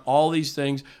given up all these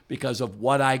things because of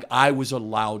what I was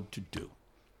allowed to do.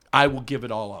 I will give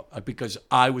it all up because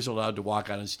I was allowed to walk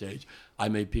on a stage. I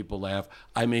made people laugh.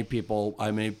 I made people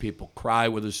cry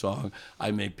with a song.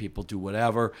 I made people do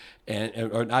whatever,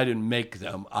 and I didn't make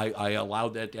them. I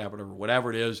allowed that to happen, or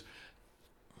whatever it is.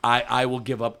 I will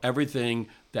give up everything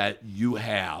that you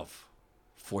have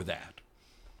for that.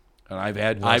 And I've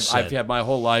had my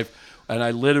whole life, and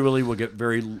I literally will get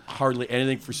hardly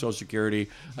anything for Social Security.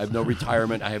 I have no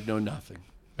retirement. I have no nothing.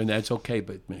 And that's okay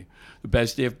with me. The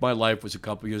best day of my life was a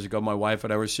couple years ago. My wife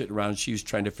and I were sitting around. She was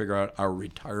trying to figure out our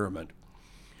retirement.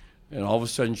 And all of a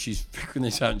sudden, she's figuring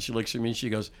this out, and she looks at me and she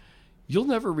goes, "You'll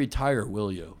never retire,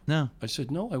 will you?" No. I said,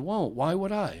 "No, I won't. Why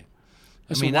would I?"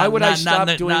 Why would I stop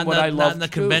doing what I love to do? Not in the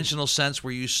conventional sense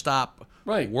where you stop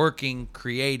working,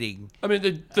 creating.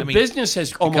 The business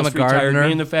has almost retired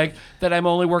me in the fact that I'm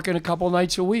only working a couple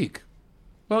nights a week.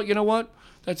 Well, you know what?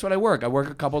 That's what I work. I work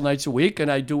a couple nights a week,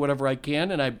 and I do whatever I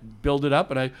can, and I build it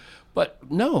up, But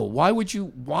no, why would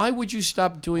you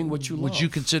stop doing what you love? Would you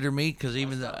consider me? Because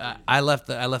even I left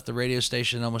the radio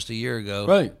station almost a year ago.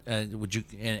 Right. Would you?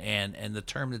 And the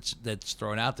term that's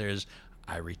thrown out there is,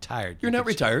 I retired. You're not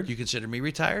retired. You consider me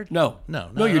retired? No. No.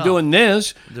 You're doing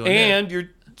this,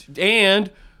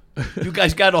 you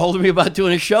guys got a hold of me about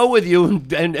doing a show with you and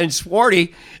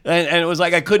Swarty, and it was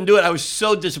like I couldn't do it. I was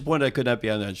so disappointed I could not be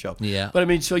on that show. Yeah.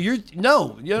 But so you're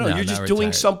just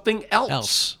doing something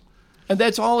else. And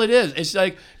that's all it is. It's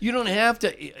like you don't have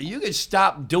to. You can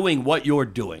stop doing what you're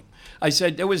doing. I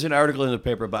said there was an article in the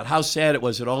paper about how sad it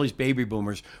was that all these baby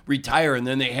boomers retire and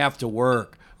then they have to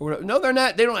work. No, they're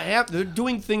not. They don't have to. They're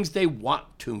doing things they want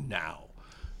to now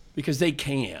because they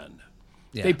can.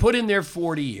 Yeah. They put in their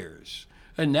 40 years.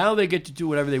 And now they get to do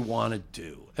whatever they want to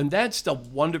do. And that's the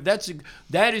wonder.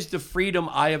 That is the freedom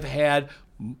I have had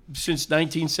since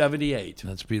 1978.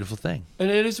 That's a beautiful thing. And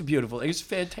it is a beautiful thing. It's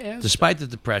fantastic. Despite the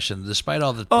depression, despite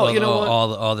all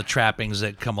the trappings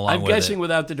that come along with it. I'm guessing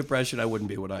without the depression, I wouldn't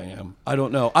be what I am. I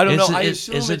don't know. I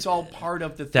assume it's all part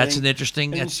of the thing. That's an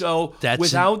interesting. And so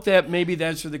without that, maybe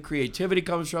that's where the creativity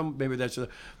comes from. Maybe that's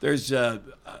there's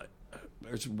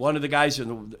one of the guys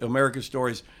in the American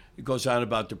Stories. It goes on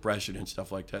about depression and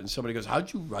stuff like that. And somebody goes,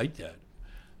 "How'd you write that?"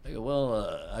 I go,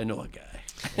 "Well, I know a guy."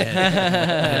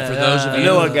 And for those of you I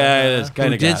know a guy that's kind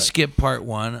who of did skip part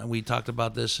one, we talked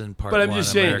about this in part one. one. But I'm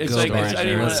just saying, it's like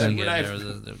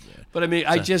But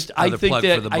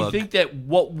I think that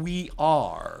what we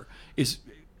are is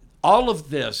all of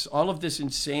this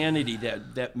insanity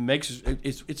that makes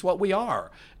it's what we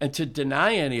are. And to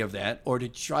deny any of that or to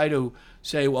try to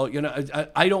say, well,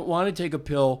 I don't want to take a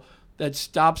pill that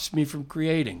stops me from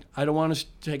creating. I don't want to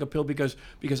take a pill because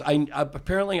I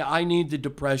apparently I need the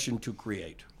depression to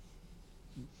create.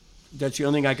 That's the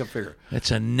only thing I can figure. It's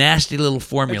a nasty little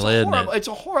formula, isn't it? It's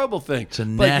a horrible thing. It's a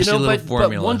nasty little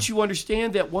formula. But once you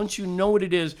understand that, once you know what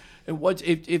it is, and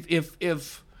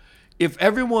if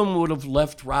everyone would have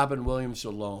left Robin Williams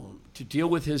alone to deal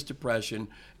with his depression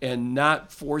and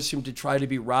not force him to try to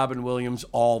be Robin Williams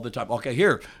all the time. Okay,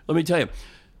 here, let me tell you.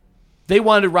 They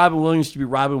wanted Robin Williams to be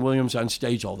Robin Williams on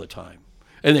stage all the time.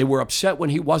 And they were upset when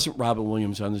he wasn't Robin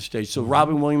Williams on the stage. So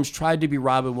Robin Williams tried to be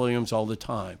Robin Williams all the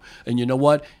time. And you know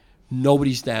what?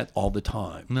 Nobody's that all the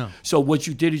time. No. So what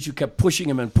you did is you kept pushing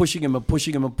him and pushing him and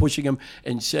pushing him and pushing him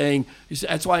and saying,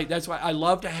 that's why I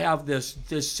love to have this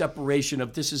separation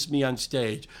of this is me on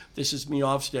stage, this is me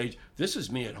off stage, this is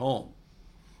me at home.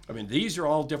 I mean, these are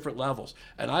all different levels.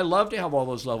 And I love to have all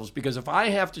those levels because if I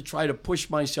have to try to push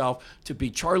myself to be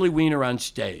Charlie Wiener on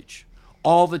stage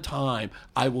all the time,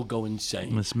 I will go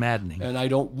insane. It's maddening. And I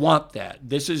don't want that.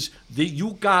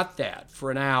 You got that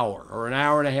for an hour or an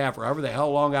hour and a half or however the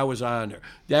hell long I was on there.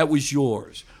 That was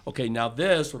yours. Okay, now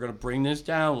we're going to bring this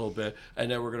down a little bit, and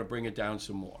then we're going to bring it down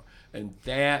some more. And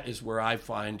that is where I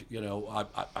find,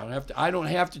 I don't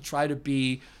have to try to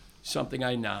be something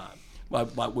I'm not. My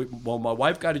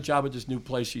wife got a job at this new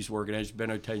place she's working at. She's been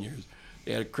there 10 years.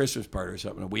 They had a Christmas party or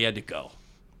something, and we had to go.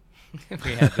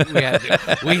 We had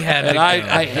to. And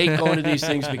I hate going to these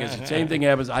things because the same thing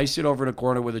happens. I sit over in a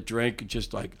corner with a drink,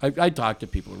 just like I talk to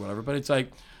people or whatever. But it's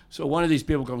like, so one of these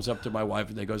people comes up to my wife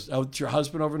and they goes, "Oh, it's your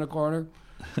husband over in the corner?"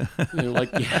 And they're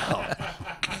like, "Yeah."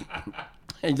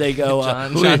 And they go,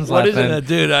 John's "What is laughing. it?"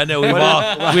 Dude, I know we've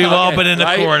all been in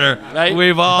the corner. Right?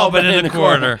 We've all been in the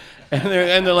corner. And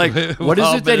they're like, "What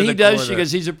is it that he does?" She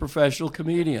goes, "He's a professional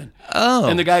comedian." Oh.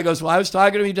 And the guy goes, "Well, I was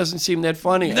talking to him. He doesn't seem that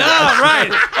funny." No, right.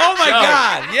 Oh, my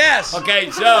God. Yes. Okay,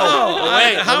 so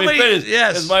wait, let me finish.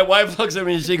 Yes. Because my wife looks at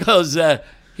me and she goes,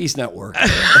 "He's not working."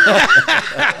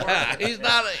 He's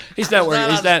not working. He's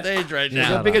on stage right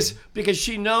now. Because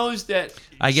she knows that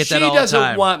I get that she all the doesn't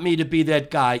time. want me to be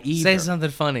that guy either. Say something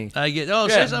funny. Say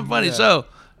something funny. Yeah. So,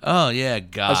 oh, yeah,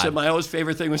 God. I said my always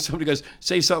favorite thing when somebody goes,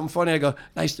 "Say something funny," I go,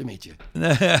 "Nice to meet you."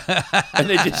 And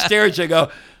they just stare at you and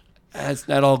go, "That's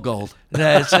not all gold."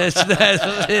 It's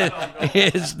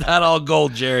not all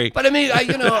gold, Jerry. But I mean,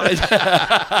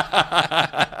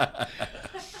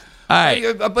 All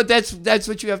right. But that's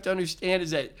what you have to understand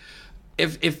is that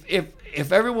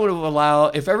if everyone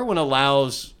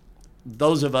allows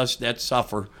those of us that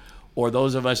suffer, or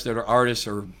those of us that are artists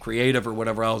or creative or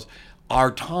whatever else, our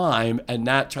time and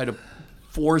not try to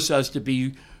force us to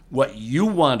be what you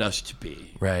want us to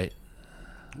be, Right.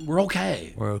 we're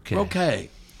okay. We're okay. We're okay.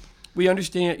 We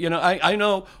understand. I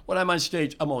know when I'm on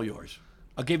stage, I'm all yours.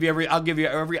 I'll give you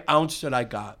every ounce that I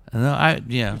got. No,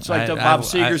 It's like the Bob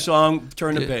Seger song,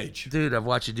 "Turn the Page." Dude, I've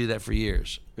watched you do that for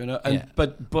years. Yeah.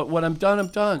 But when I'm done, I'm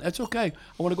done. That's okay.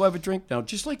 I want to go have a drink now,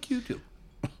 just like you do.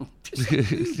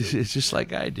 It's just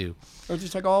like I do. Or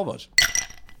just like all of us.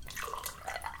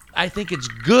 I think it's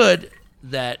good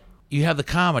that you have the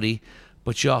comedy,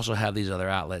 but you also have these other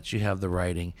outlets. You have the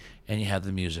writing and you have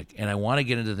the music. And I want to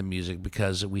get into the music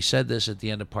because we said this at the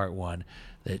end of part one,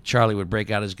 that Charlie would break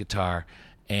out his guitar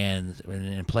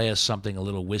and play us something a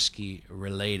little whiskey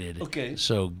related. Okay.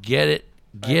 So get it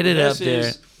up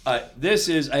there. This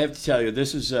is, I have to tell you,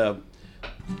 this is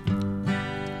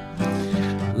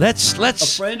Let's a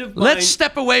friend of mine. let's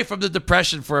step away from the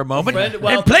depression for a moment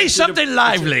and play something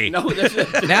lively.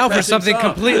 Now for something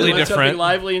completely different. Something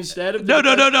lively instead of No.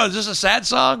 Is this a sad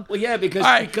song? Well, yeah, because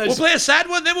All right, we'll play a sad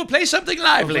one, then we'll play something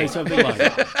lively.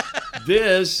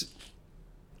 This,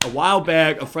 a while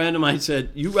back, a friend of mine said,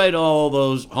 "You write all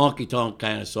those honky tonk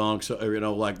kind of songs, so,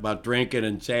 like about drinking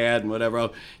and sad and whatever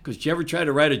else. Because did you ever try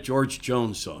to write a George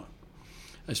Jones song?"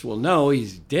 I said, "Well, no,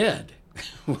 he's dead.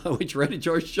 Why would you write a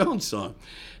George Jones song?"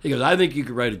 He goes, "I think you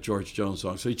could write a George Jones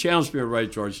song." So he challenged me to write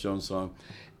a George Jones song,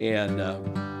 and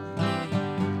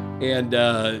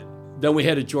then we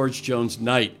had a George Jones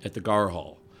night at the Gar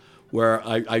Hall, where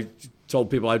I told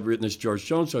people I'd written this George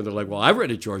Jones song. They're like, "Well, I've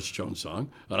written a George Jones song,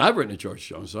 and I've written a George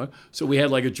Jones song." So we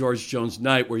had like a George Jones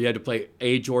night where you had to play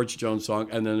a George Jones song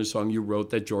and then a song you wrote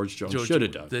that George Jones should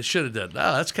have done. That should have done.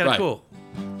 Oh, that's kind of cool.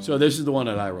 So this is the one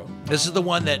that I wrote. This is the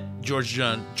one that George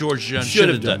Jones should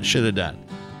have done. Should have done.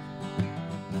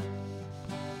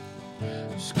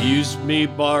 Excuse me,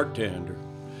 bartender,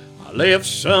 I left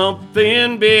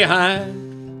something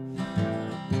behind.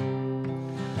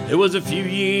 It was a few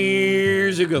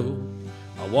years ago.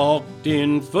 I walked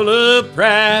in full of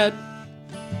pride.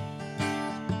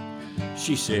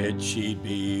 She said she'd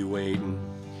be waiting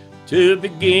to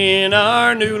begin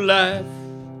our new life.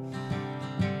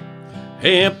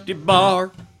 Empty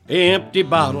bar, empty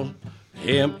bottle,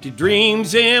 empty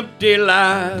dreams, empty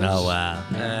lives. Oh, wow.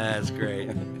 That's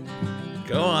great.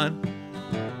 Go on.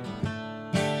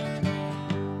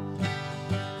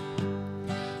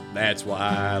 That's why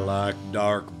I like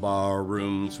dark bar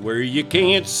rooms where you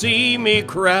can't see me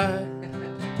cry.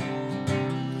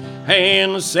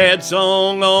 And the sad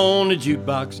song on the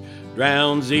jukebox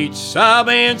drowns each sob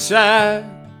and sigh.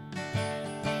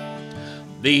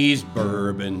 These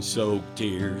bourbon-soaked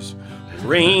tears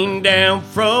rain down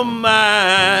from my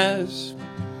eyes.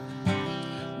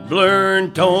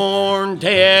 Blurred, torn,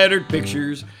 tattered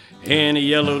pictures and a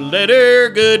yellow letter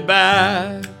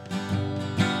goodbye.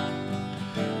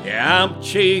 Yeah, I'm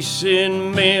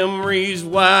chasing memories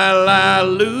while I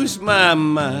lose my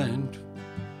mind.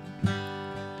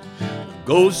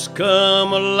 Ghosts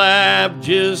come alive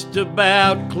just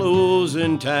about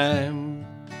closing time.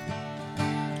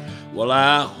 Well,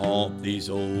 I haunt these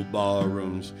old bar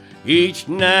rooms each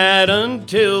night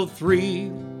until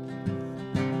 3,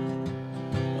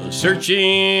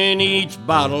 searching each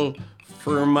bottle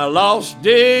for my lost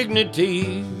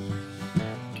dignity.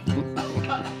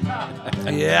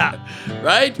 Yeah.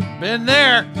 Right? Been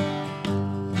there.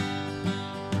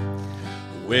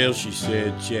 Well, she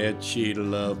said, Chad, she'd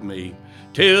love me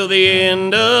till the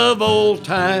end of old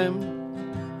time.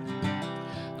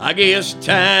 I guess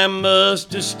time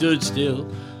must have stood still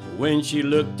when she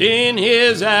looked in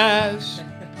his eyes.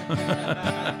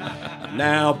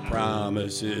 Now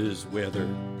promises wither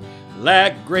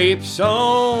like grapes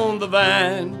on the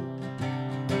vine,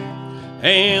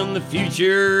 and the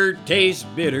future tastes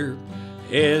bitter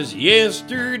as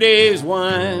yesterday's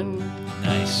wine.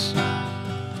 Nice.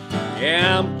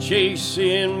 Yeah, I'm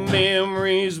chasing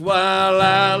memories while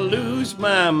I lose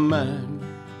my mind.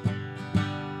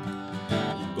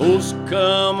 Ghosts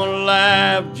come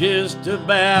alive just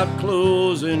about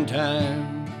closing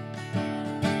time.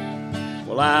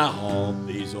 Well, I haunt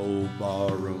these old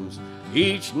bar rooms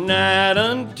each night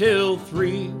until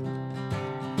 3,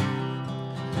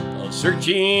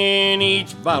 searching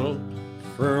each bottle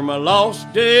for my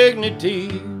lost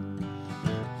dignity.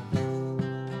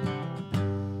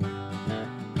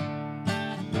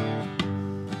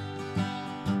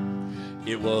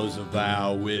 It was a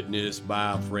vow witnessed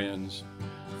by friends,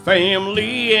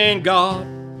 family, and God,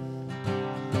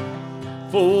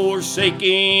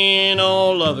 forsaking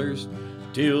all others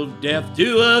till death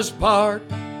do us part.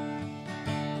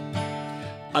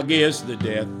 I guess the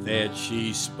death that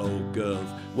she spoke of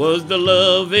was the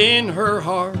love in her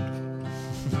heart.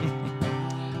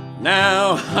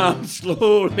 Now I'm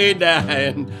slowly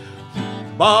dying,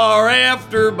 bar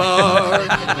after bar.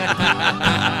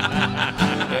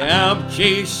 I'm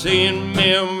chasing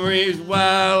memories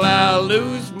while I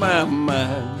lose my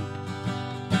mind.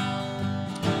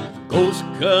 Ghosts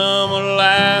come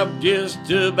alive just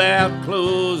about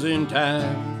closing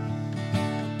time.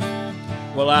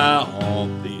 Well, I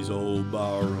haunt these old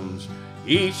bar rooms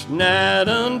each night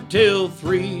until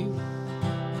 3,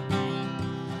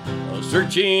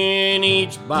 searching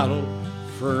each bottle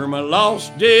for my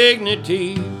lost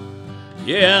dignity.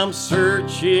 Yeah, I'm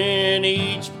searching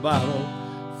each bottle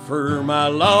for my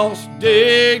lost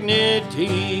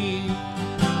dignity.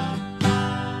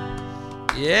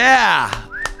 Yeah.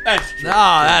 That's true. No,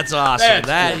 that's awesome.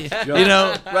 That's you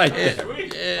know, right there.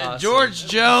 awesome. George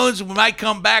Jones might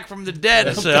come back from the dead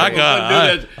and say, I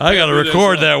got to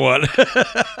record that one.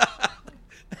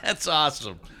 That's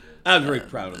awesome. I was very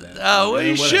proud of that. Oh, well,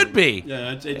 you should be.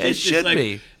 Yeah, it should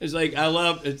be. It's like I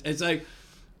love. It's like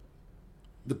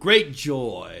the great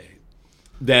joy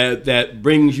that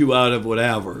brings you out of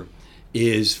whatever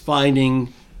is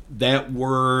finding that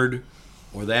word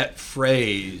or that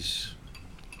phrase,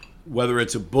 whether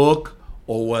it's a book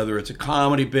or whether it's a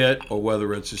comedy bit or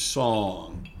whether it's a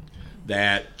song,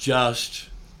 that just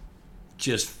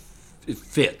it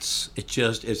fits.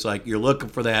 It's like you're looking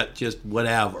for that just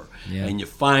whatever, and you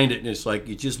find it, and it's like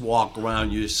you just walk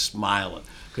around, you're just smiling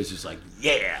because it's like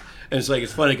yeah. And it's like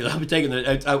it's funny because I've been taking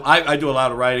I do a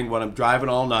lot of writing when I'm driving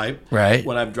all night. Right.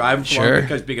 When I'm driving for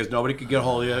because nobody can get a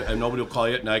hold of you and nobody will call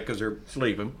you at night because they're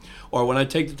sleeping. Or when I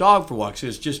take the dog for walks,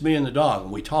 it's just me and the dog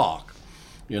and we talk,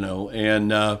 you know.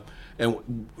 And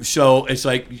so it's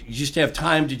like you just have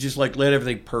time to just like let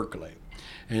everything percolate,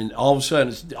 and all of a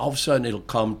sudden it'll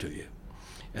come to you,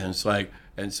 and it's like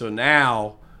and so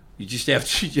now. You just have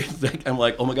to think, I'm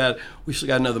like, oh my God, we still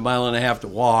got another mile and a half to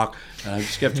walk. And I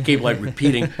just have to keep like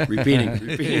repeating for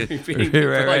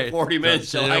like 40 minutes.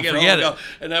 So I get home and go,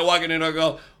 and I walk in and I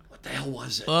go, what what the hell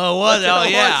was it? Oh, what? Oh,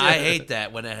 yeah. I hate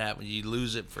that when that happens. You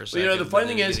lose it for a second. Well, the funny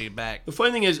thing is, back. the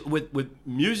funny thing is with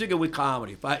music and with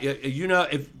comedy.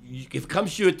 If it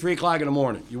comes to you at 3:00 in the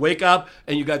morning, you wake up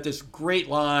and you got this great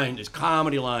line, this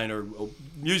comedy line or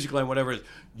music line, whatever it is.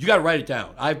 You got to write it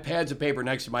down. I have pads of paper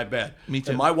next to my bed. Me too.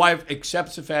 And my wife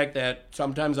accepts the fact that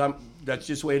sometimes that's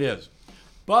just the way it is.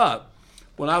 But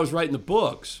when I was writing the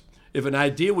books, if an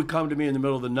idea would come to me in the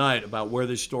middle of the night about where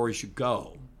this story should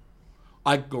go,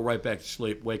 I'd go right back to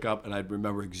sleep, wake up, and I'd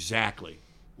remember exactly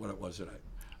what it was that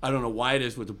I don't know why it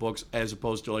is with the books as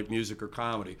opposed to like music or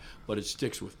comedy, but it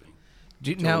sticks with me.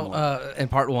 In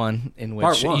part one, in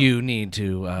which you need to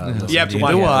you have to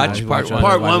watch.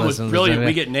 Part one was brilliant.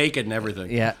 We get naked and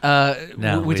everything.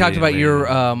 Yeah. We talked about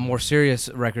your more serious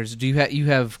records. Do you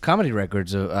have comedy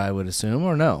records? I would assume,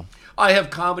 or no? I have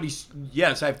comedy.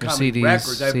 Yes, I have comedy CDs,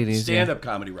 records. I have CDs, stand-up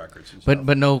comedy records. And stuff.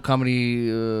 But no comedy.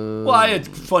 Well, I had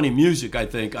funny music. I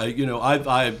think I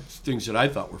have things that I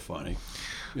thought were funny.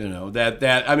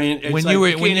 That I mean, it's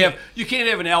you can't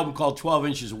have an album called 12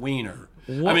 Inches of Wiener.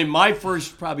 What? I mean, my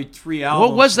first probably 3 albums.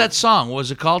 What was that song?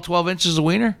 Was it called 12 Inches of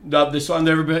Wiener? The song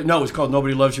never been. No, it was called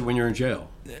Nobody Loves You When You're in Jail.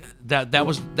 That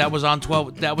was on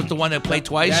 12. That was the one that played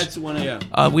twice. That's the one.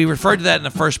 Yeah. We referred to that in the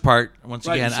first part. Once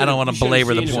again, I don't want to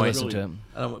belabor the point.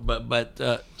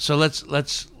 So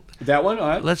let's that one. All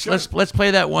right. Let's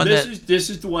play that one. This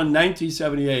is the one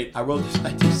 1978. I wrote this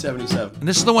 1977. And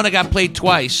this is the one that got played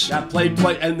twice. Got played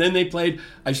twice, and then they played.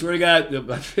 I swear to God,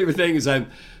 my favorite thing is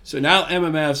so now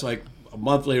MMS like a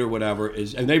month later, or whatever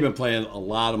and they've been playing a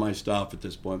lot of my stuff at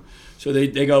this point. So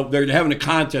they're having a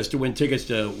contest to win tickets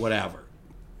to whatever.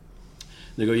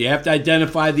 They go, you have to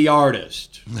identify the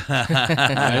artist.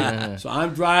 Right? So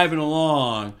I'm driving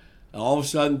along, and all of a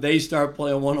sudden they start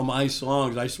playing one of my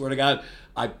songs. I swear to God,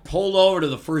 I pulled over to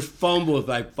the first phone booth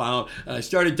I found, and I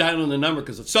started dialing the number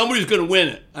because somebody's going to win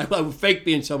it. I would fake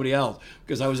being somebody else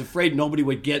because I was afraid nobody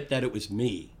would get that it was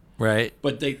me. Right.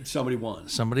 But somebody won.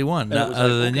 Somebody won,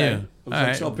 other than you.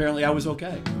 So apparently I was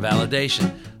okay.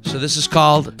 Validation. So this is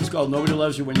called? It's called Nobody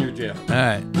Loves You When You're in Jail. All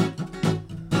right.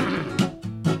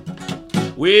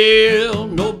 Well,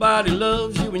 nobody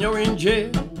loves you when you're in jail.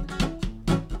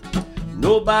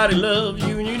 Nobody loves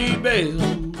you when you need bail.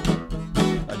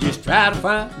 I just try to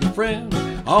find a friend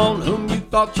on whom you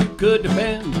thought you could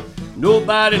depend.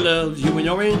 Nobody loves you when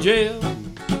you're in jail.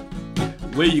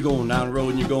 Well, you're going down the road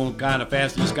and you're going kind of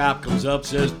fast, and this cop comes up,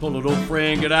 says, pull it, old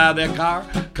friend, get out of that car,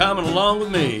 coming along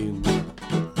with me.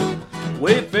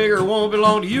 We figure it won't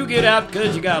belong to you, get out,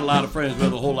 because you got a lot of friends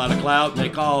with a whole lot of clout, and they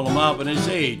call them up and they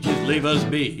say, just leave us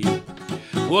be.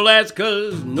 Well, that's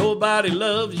because nobody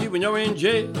loves you when you're in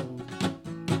jail.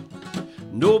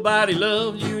 Nobody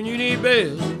loves you when you need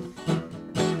bail.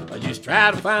 I just try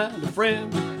to find a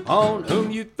friend on whom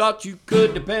you thought you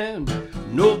could depend.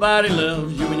 Nobody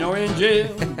loves you when you're in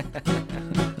jail.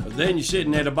 But then you're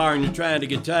sitting at a bar and you're trying to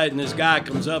get tight, and this guy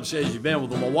comes up, says you've been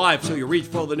with my wife, so you reach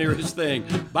for the nearest thing,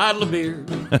 bottle of beer.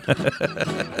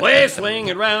 Well, swing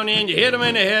it round and you hit him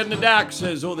in the head, and the doc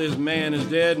says, oh, this man is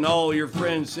dead, and all your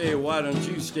friends say, why don't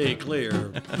you stay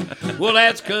clear? Well,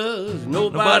 that's because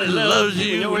nobody loves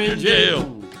you when you're in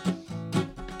jail.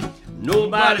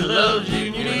 Nobody loves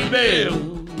you when you need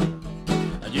bail.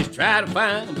 I just try to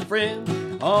find a friend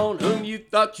on whom you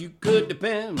thought you could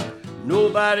depend.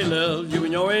 Nobody loves you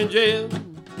when you're in jail.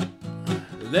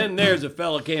 Then there's a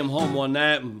fella came home one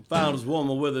night and found his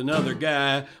woman with another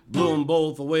guy, blew them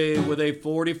both away with a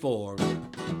 44.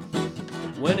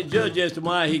 When the judge asked him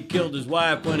why he killed his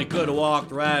wife when he could have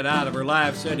walked right out of her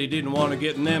life, said he didn't want to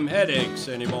get in them headaches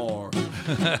anymore.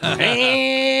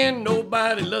 And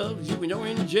nobody loves you when you're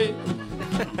in jail.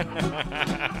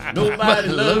 Nobody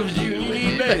loves you when you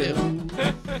need bail.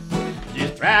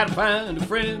 Just try to find a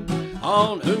friend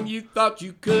on whom you thought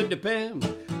you could depend.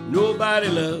 Nobody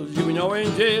loves you when you're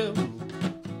in jail.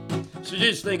 So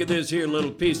just think of this here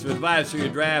little piece of advice when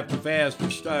you're driving fast or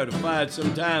start a fight.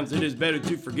 Sometimes it is better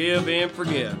to forgive and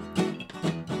forget.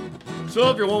 So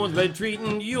if your woman's been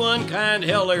treating you unkind,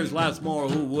 hell, there's lots more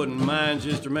who wouldn't mind.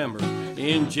 Just remember,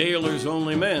 in jail there's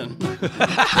only men.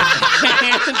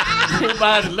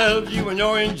 Nobody loves you when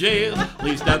you're in jail, at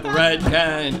least not the right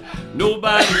kind.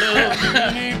 Nobody loves you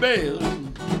when you need bail.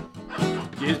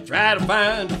 Just try to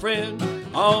find a friend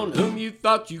on whom you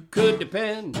thought you could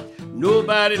depend.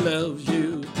 Nobody loves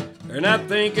you, they're not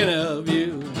thinking of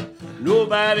you.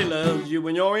 Nobody loves you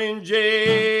when you're in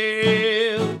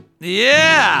jail.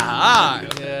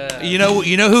 Yeah. You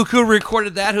know who could have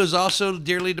recorded that, who's also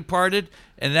dearly departed,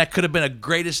 and that could have been a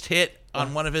greatest hit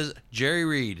on one of his, Jerry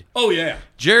Reed. Oh, yeah.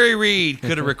 Jerry Reed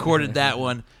could have recorded that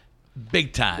one.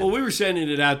 big time. Well, we were sending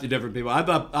it out to different people. I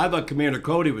thought Commander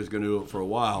Cody was going to do it for a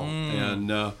while,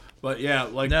 and but yeah,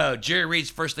 like no, Jerry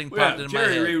Reed's first thing popped into my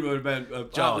head. Jerry Reed would have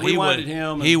been. We wanted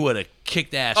him. He would have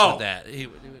kicked ass with that.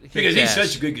 Because he's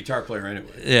such a good guitar player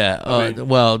anyway. Yeah.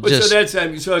 So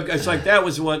it's like that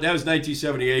was the one. That was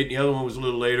 1978. And the other one was a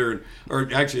little later, or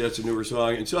actually that's a newer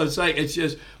song. And so it's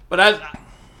just. But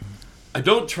I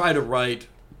don't try to write.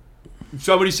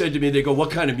 Somebody said to me, they go,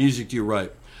 "What kind of music do you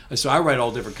write?" I said, "I write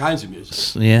all different kinds of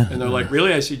music." Yeah. And they're like,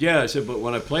 "Really?" I said, "Yeah." I said, "But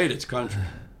when I play it, it's country."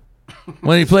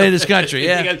 When he played his country,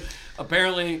 yeah. Because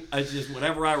apparently,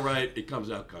 whatever I write, it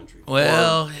comes out country.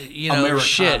 Well,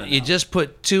 shit. You just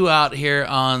put 2 out here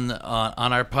on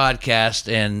our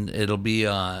podcast, and it'll be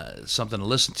something to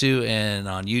listen to, and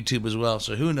on YouTube as well.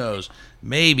 So who knows?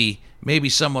 Maybe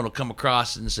someone will come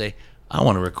across it and say, "I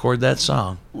want to record that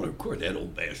song." I want to record that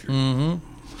old bastard. Mm-hmm.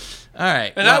 All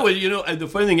right. And I would, and the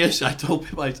funny thing is, I told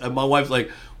people, my wife's like,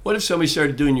 "What if somebody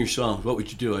started doing your songs? What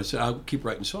would you do?" I said, "I'll keep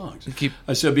writing songs."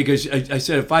 I said, because I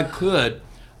said, if I could,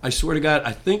 I swear to God,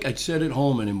 I think I'd sit at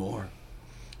home anymore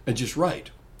and just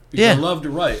write. Because I love to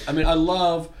write. I mean, I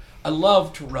love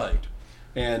to write.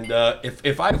 And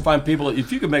if I can find people,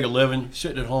 if you could make a living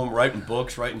sitting at home writing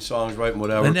books, writing songs, writing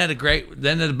whatever. Then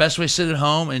the best way to sit at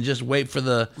home and just wait for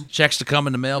the checks to come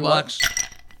in the mailbox.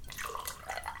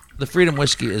 The Freedom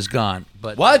Whiskey is gone,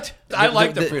 but what? I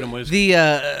like the Freedom Whiskey.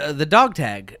 The dog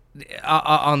tag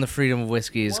on the Freedom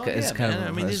Whiskey is kind of.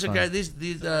 I mean, these are guys.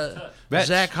 These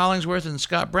Zach Hollingsworth and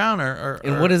Scott Brown are.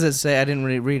 And what does it say? I didn't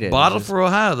read it. Bottle for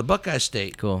Ohio, the Buckeye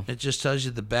State. Cool. It just tells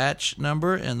you the batch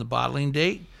number and the bottling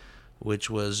date, which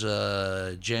was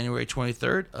January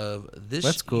 23rd of this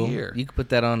That's cool. year. You can put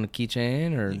that on the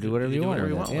keychain or do whatever you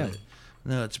want. Yeah.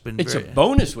 No, it's a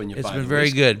bonus when you find it. It's been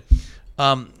very good.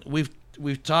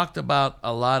 We've talked about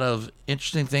a lot of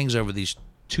interesting things over these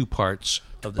 2 parts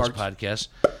of this podcast.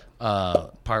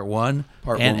 Part 1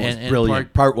 was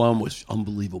brilliant. Part 1 was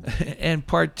unbelievable. And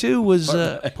part 2 was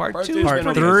part 2.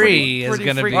 Part 3 is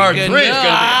going to be part 3 is going to be. Oh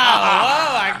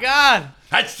my God!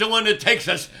 That's the one that takes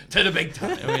us to the big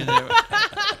time.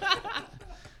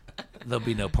 There'll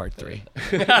be no part 3.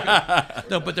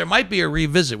 No, but there might be a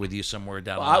revisit with you somewhere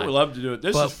down the line. I would love to do it.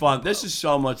 This is fun. This is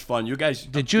so much fun. You guys,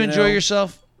 did you enjoy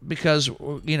yourself? Because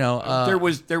there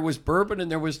was bourbon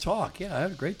and there was talk. Yeah, I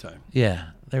had a great time. Yeah,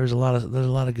 there's a lot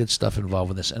of good stuff involved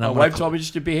with this. And my wife told me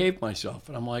just to behave myself,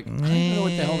 and I'm like, I don't know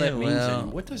what the hell that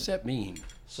means. What does that mean?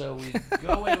 So we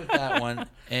go away with that one.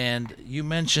 And you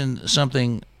mentioned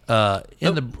something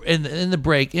in the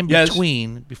break in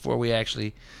between before we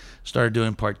actually started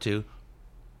doing part 2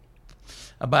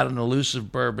 about an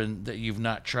elusive bourbon that you've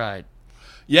not tried.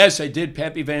 Yes, I did.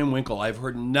 Pappy Van Winkle. I've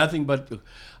heard nothing but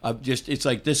it's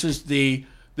like this is the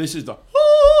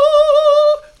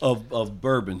of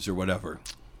bourbons or whatever.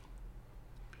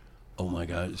 Oh my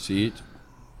God! See it?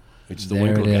 It's the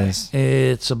Winkle guy.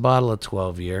 It's a bottle of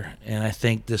 12-year, and I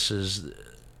think this is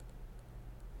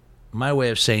my way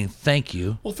of saying thank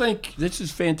you. Well, this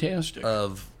is fantastic.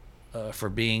 For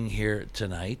being here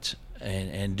tonight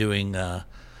and doing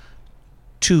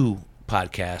 2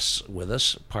 podcasts with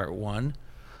us. Part 1.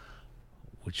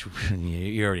 Which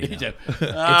you already know.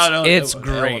 It's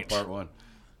great. Part 1.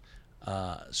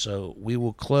 So we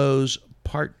will close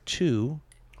part 2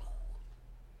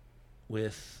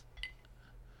 with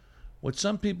what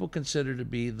some people consider to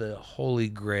be the holy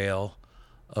grail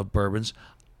of bourbons.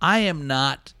 I am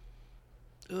not.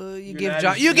 You gave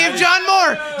John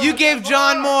more. You gave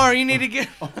John more. You need to get.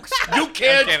 You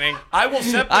can't. I will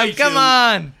separate come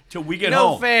on. Till we get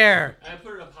home. No fair. I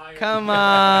put it up higher. Come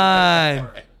on.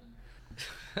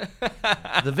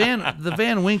 The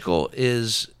Van Winkle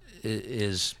is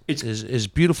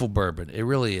beautiful bourbon. It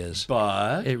really is.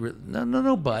 But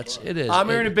no buts. It is. I'm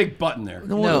hearing a big button there.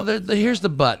 Here's the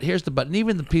but. And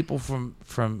even the people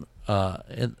from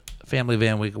Family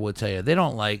Van Winkle will tell you they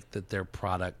don't like that their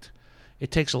product. It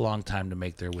takes a long time to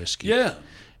make their whiskey. Yeah.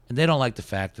 And they don't like the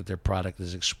fact that their product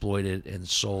is exploited and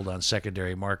sold on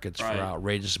secondary markets for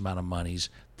outrageous amount of monies.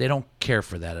 They don't care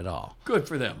for that at all. Good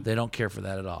for them. They don't care for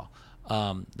that at all.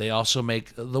 They also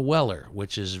make the Weller,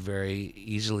 which is very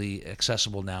easily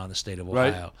accessible now in the state of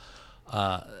Ohio.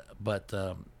 But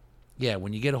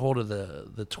when you get a hold of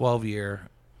the 12-year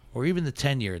or even the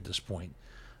 10-year at this point,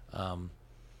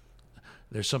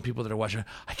 there's some people that are watching.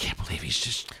 I can't believe he's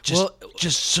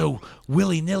just so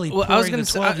willy-nilly pouring I was going to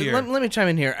say, let me chime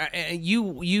in here.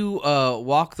 You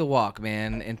walk the walk,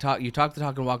 man, and talk. You talk the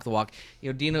talk and walk the walk.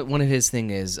 Dino, one of his thing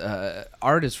is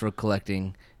art is for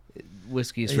collecting.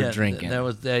 whiskeys for drinking. That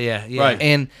was yeah. Right.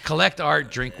 And collect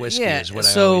art, drink whiskey is what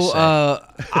so,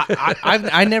 I always say.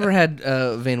 I never had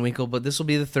Van Winkle, but this will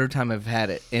be the third time I've had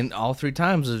it, and all three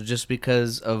times was just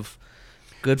because of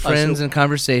good friends and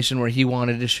conversation where he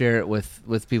wanted to share it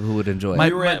with people who would enjoy it.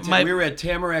 We were at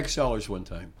Tamarack Cellars one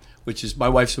time, which is my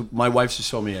wife's a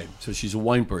sommelier, so she's a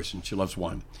wine person. She loves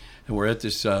wine, and we're at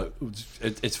this.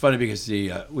 It's funny because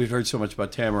we've heard so much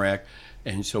about Tamarack,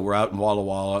 and so we're out in Walla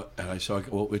Walla, and I saw,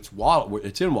 well,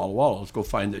 it's in Walla Walla. Let's go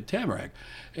find the Tamarack,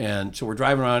 and so we're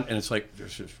driving around, and it's like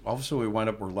all of a sudden we wind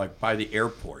up, we're like by the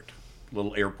airport,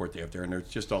 little airport they have there, and there's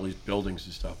just all these buildings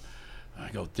and stuff. And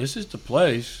I go, this is the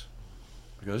place.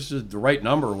 I go, this is the right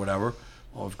number or whatever.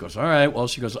 Well, she goes, all right. Well,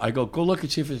 she goes, I go look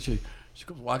and see if it's. She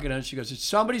goes walking in. She goes, it's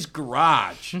somebody's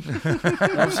garage. And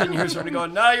all of a sudden, you hear somebody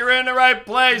going, no, you're in the right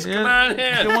place. Come on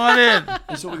in. Come on in.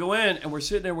 And so we go in, and we're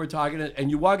sitting there, we're talking,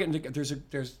 and you walk in. There's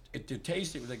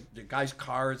tasting the guy's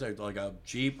cars, like a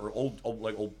Jeep or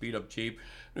old beat up Jeep.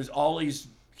 There's all these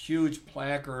huge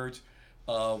placards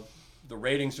of the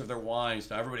ratings of their wines.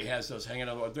 Now everybody has those hanging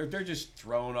out. They're just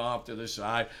thrown off to the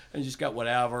side and just got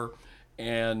whatever.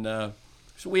 And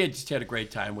so we had just had a great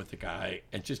time with the guy,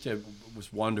 and it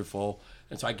was wonderful.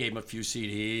 And so I gave him a few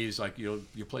CDs, like, you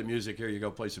play music here, you go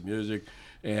play some music,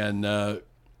 and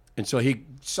so he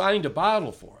signed a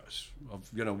bottle for us of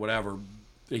whatever.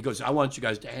 He goes, I want you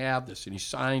guys to have this, and he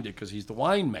signed it because he's the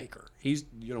winemaker. He's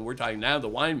we're talking now the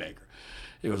winemaker.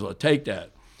 He goes, well, take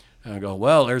that. And I go,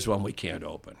 well, there's one we can't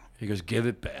open. He goes, give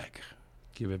it back.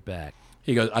 Give it back.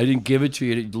 He goes, I didn't give it to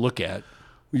you to look at.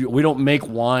 We don't make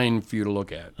wine for you to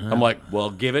look at. I'm like, well,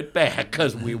 give it back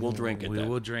because we will drink it. We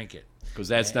will drink it. Because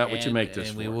that's not what you make this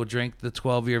and for. We will drink the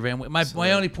 12-year Van.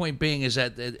 My only point being is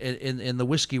that in the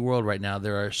whiskey world right now,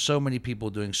 there are so many people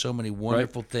doing so many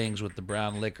wonderful things with the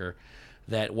brown liquor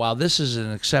that while this is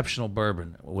an exceptional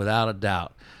bourbon, without a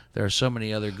doubt, there are so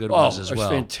many other good ones as well.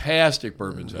 There's fantastic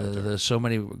bourbons out there. There's so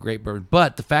many great bourbons.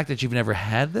 But the fact that you've never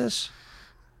had this...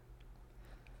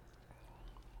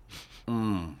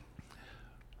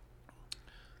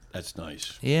 That's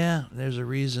nice. Yeah, there's a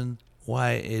reason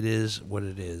why it is what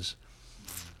it is.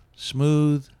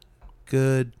 Smooth,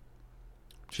 good,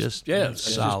 just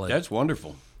solid. That's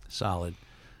wonderful. Solid.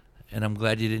 And I'm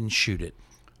glad you didn't shoot it.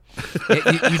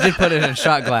 You did put it in a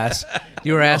shot glass.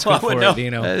 You were asking for it,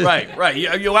 Dino. Right.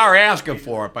 You are asking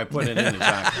for it by putting it in the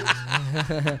shot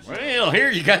glass. Well,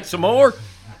 here, you got some more.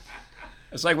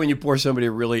 It's like when you pour somebody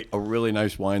a really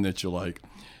nice wine that you like,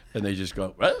 and they just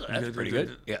go, well, that's pretty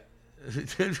good. Yeah.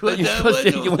 You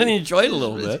want to enjoy it a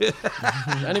little bit.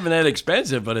 It's not even that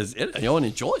expensive, but you want to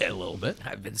enjoy it a little bit.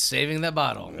 I've been saving that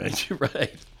bottle.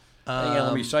 Right. Hang on,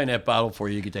 let me sign that bottle for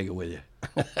you. You can take it with you.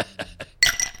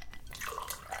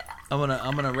 I'm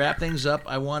gonna wrap things up.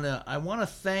 I wanna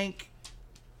thank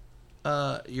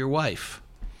your wife.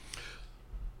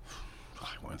 I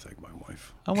want to thank my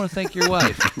wife. I want to thank your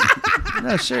wife.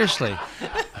 No, seriously.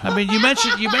 I mean, you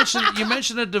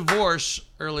mentioned a divorce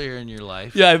earlier in your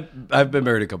life. Yeah, I've been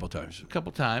married a couple times.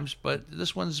 But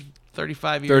this one's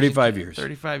 35 years. 35 years.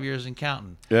 35 years and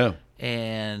counting. Yeah.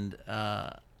 And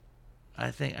I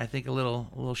think a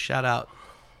little shout out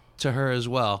to her as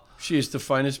well. She is the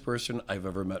finest person I've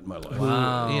ever met in my life.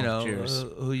 Wow. Cheers.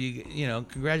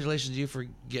 Congratulations to you for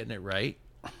getting it right.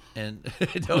 And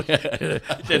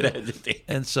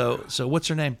and so what's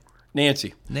her name?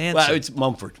 Nancy. Well, it's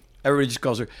Mumford. Everybody just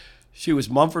calls her. She was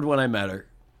Mumford when I met her.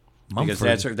 Mumford.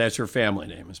 Because that's her family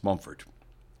name is Mumford,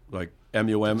 like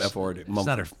M-U-M-F-O-R-D. It's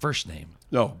not her first name.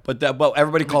 No, but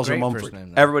everybody calls her Mumford.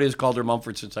 Everybody has called her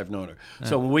Mumford since I've known her.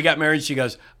 So when we got married, she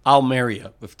goes, "I'll marry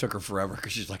you." It took her forever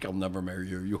because she's like, "I'll never marry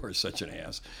you. You are such an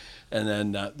ass."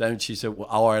 And then she said, "Well,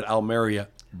 all right, I'll marry you,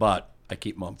 but I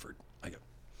keep Mumford." I go,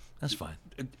 "That's fine.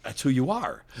 That's who you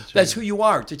are. That's who you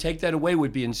are. To take that away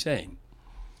would be insane."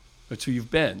 That's who you've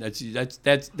been.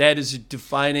 That is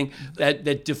defining.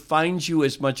 That defines you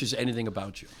as much as anything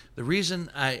about you. The reason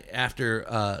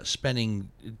after spending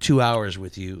 2 hours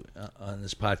with you on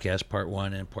this podcast, part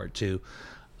 1 and part 2,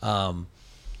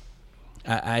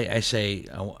 I say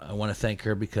I want to thank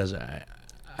her because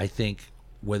I think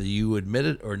whether you admit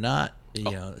it or not,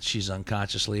 she's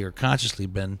unconsciously or consciously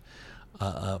been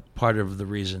part of the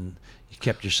reason you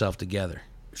kept yourself together.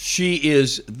 She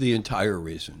is the entire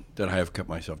reason that I have kept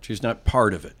myself. She's not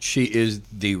part of it. She is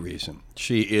the reason.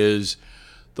 She is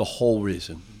the whole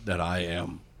reason that I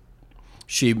am.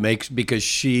 Because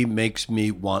she makes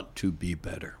me want to be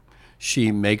better.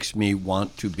 She makes me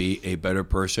want to be a better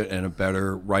person and a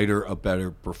better writer, a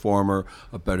better performer,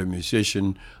 a better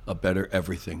musician, a better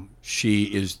everything. She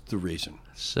is the reason.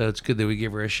 So it's good that we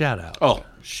give her a shout out. Oh,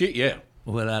 yeah.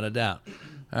 Without a doubt.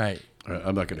 All right.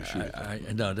 I'm not going to shoot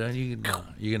it. No,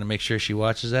 you're going to make sure she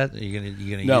watches that? You're going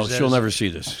to No, use that she'll never see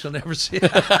this. She'll never see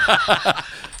it.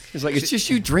 It's like, it's just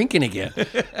you drinking again.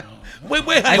 Wait,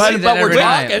 wait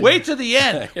to the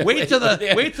end. Wait to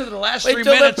the last 3 minutes.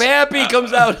 Wait till the pappy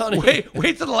comes out, honey.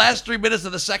 Wait to the last 3 minutes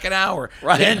of the second hour.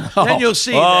 Right. Then you'll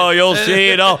see. Oh, you'll see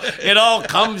it all. It all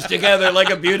comes together like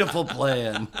a beautiful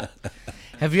plan.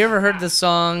 Have you ever heard the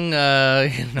song? All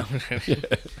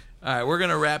right, we're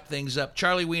gonna wrap things up.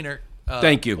 Charlie Wiener.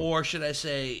 Thank you. Or should I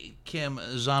say Kim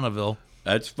Zonneville?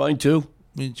 That's fine too.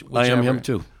 Whichever, I am him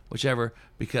too. Whichever,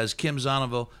 because Kim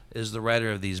Zonneville is the writer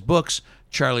of these books.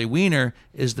 Charlie Wiener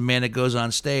is the man that goes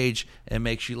on stage and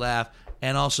makes you laugh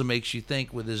and also makes you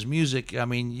think with his music. I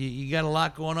mean, you got a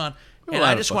lot going on. And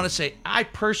I just want to say, I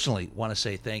personally want to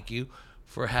say thank you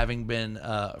for having been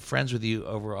friends with you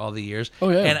over all the years. Oh,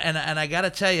 yeah. And I got to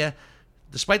tell you,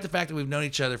 despite the fact that we've known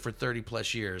each other for 30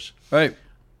 plus years, right?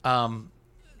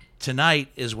 Tonight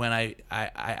is when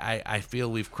I feel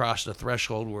we've crossed a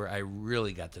threshold where I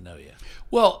really got to know you.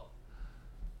 Well,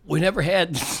 we never had.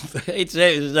 It's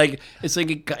like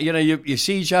you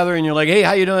see each other and you're like, hey,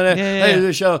 how you doing? Hey,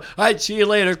 the show. All right, see you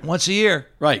later. Once a year,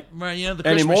 right? Right. You know the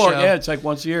Christmas anymore. show. Yeah, it's like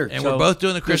once a year. And we're both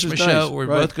doing the Christmas show. Nice. We're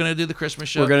both going to do the Christmas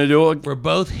show. We're going to do it. We're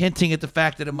both hinting at the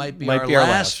fact that it might be our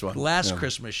last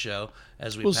Christmas show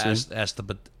as we pass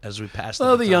the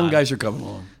Well, the young guys are coming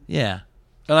along. Yeah.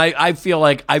 And I feel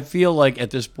like at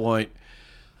this point,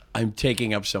 I'm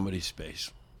taking up somebody's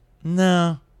space.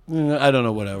 No, I don't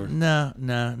know. Whatever. No.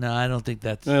 I don't think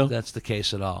that's the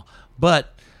case at all.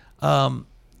 But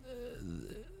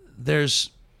there's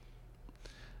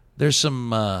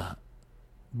some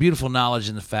beautiful knowledge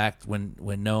in the fact when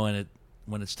knowing it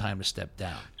when it's time to step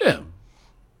down. Yeah.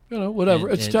 Whatever.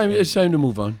 It's time to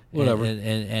move on. Whatever.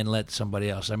 And let somebody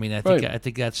else. I mean, I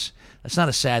think that's not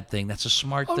a sad thing. That's a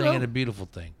smart thing and a beautiful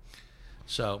thing.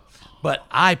 So, but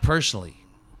I personally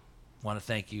want to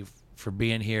thank you for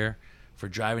being here, for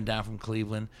driving down from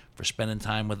Cleveland, for spending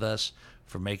time with us,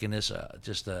 for making this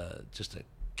just a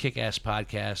kick-ass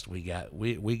podcast.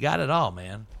 We got it all,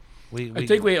 man. I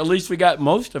think at least we got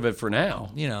most of it for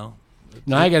now.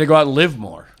 Now I got to go out and live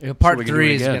more. Part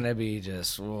 3 is going to be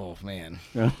just, oh man.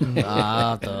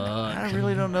 I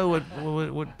really don't know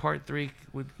what part 3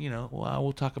 would.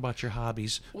 We'll talk about your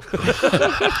hobbies.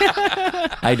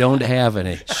 I don't have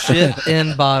any. Shit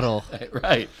in bottle.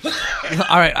 Right.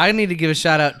 All right. I need to give a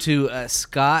shout out to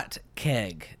Scott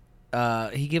Kegg.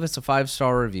 He gave us a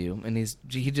 5-star review, and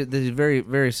he did very,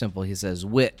 very simple. He says,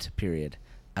 "Wit. Period.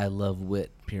 I love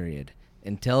wit. Period.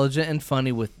 Intelligent and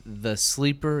funny with the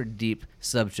sleeper deep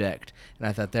subject." And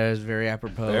I thought that was very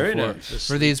apropos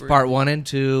for these part 1 and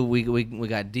 2. We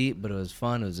got deep, but it was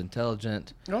fun. It was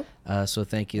intelligent. Yep. So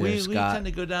thank you, Scott. We tend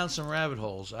to go down some rabbit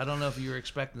holes. I don't know if you were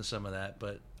expecting some of that,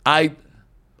 but I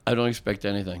don't expect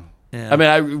anything. Yeah. I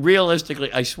mean,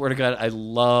 realistically, I swear to God, I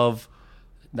love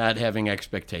not having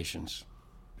expectations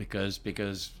because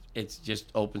it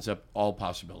just opens up all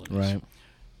possibilities. Right.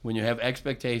 When you have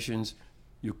expectations,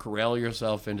 you corral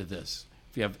yourself into this.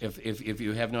 If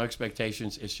you have no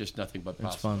expectations, it's just nothing but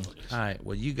possibilities. All right.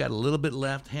 Well, you got a little bit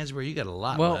left, Hansberry. You got a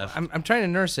lot Well, left. I'm trying to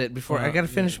nurse it before I got to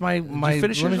finish my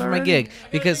gig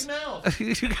because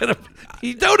you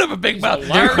don't have a big mouth.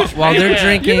 While they're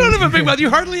drinking, you don't have a big mouth. You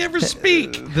hardly ever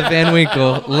speak. The Van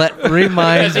Winkle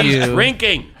reminds you. He's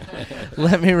drinking.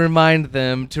 Let me remind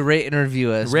them to rate and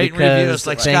review us. Rate and review us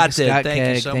like Scott did.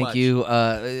 Thank you so much. Thank you.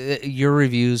 Your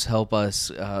reviews help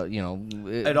us,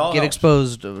 get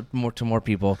exposed to more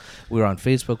people. We're on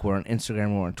Facebook. We're on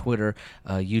Instagram. We're on Twitter.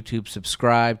 YouTube.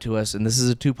 Subscribe to us. And this is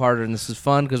a 2-parter, and this is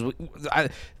fun because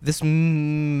this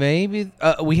might be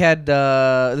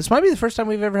the first time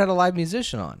we've ever had a live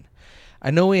musician on.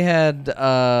 I know we had.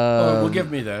 Well,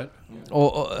 give me that. We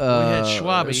had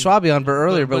Schwabi on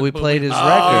earlier, but we played his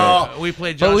record. We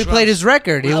played his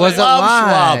record. He wasn't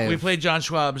live. Schwab. We played John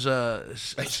Schwab's. I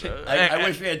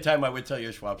wish we had time. I would tell you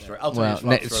a Schwab story. I'll tell you a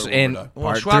Schwab story when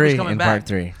we're done. Schwab is coming back. Part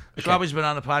 3. Schwabi's been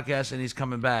on the podcast and he's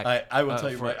coming back. I will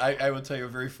tell you. I will tell you a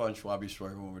very fun Schwabi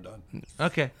story when we're done.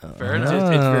 Okay, fair enough. It's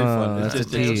very fun.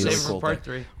 It's save it for part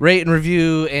 3. Rate and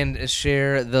review and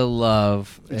share the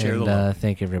love.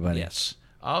 Thank everybody. Yes.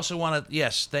 I also want to,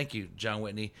 thank you, John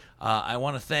Whitney. I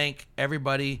want to thank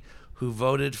everybody who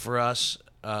voted for us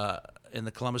in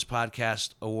the Columbus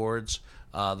Podcast Awards.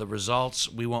 The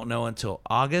results we won't know until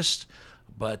August,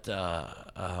 but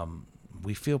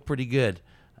we feel pretty good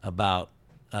about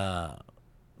the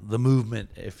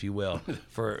movement, if you will.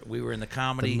 We were in the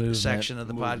comedy section of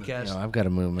the podcast. No, I've got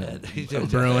a movement.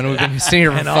 Brewing. We've been sitting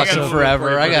here for fucking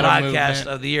forever. I got a podcast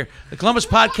of the year. The Columbus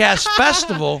Podcast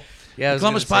Festival Yeah, the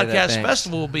Columbus Podcast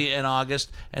Festival will be in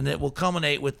August, and it will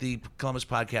culminate with the Columbus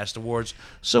Podcast Awards.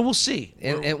 So we'll see.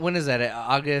 And when is that?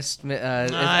 August?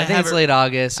 I think it's late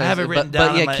August. I have it written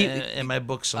down in my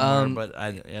book somewhere, but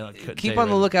I couldn't keep on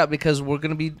the lookout because we're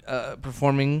going to be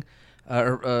performing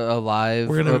a live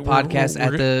podcast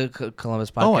at the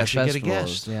Columbus Podcast Festival. I should get a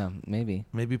guest. Yeah,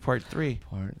 maybe part 3.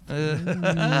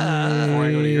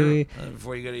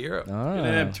 Before you go to Europe. And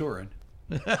then I'm touring.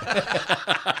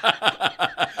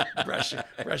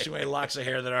 brushing away locks of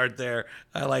hair that aren't there.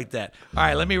 I like that. All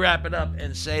right, let me wrap it up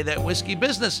and say that Whiskey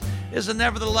Business is a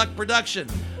Never the Luck production,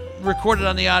 recorded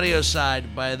on the audio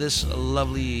side by this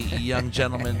lovely young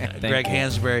gentleman, Greg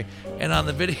Hansberry, and on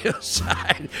the video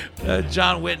side,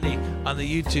 John Whitney. On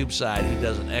the YouTube side, he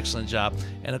does an excellent job.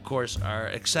 And of course, our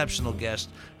exceptional guest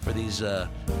for these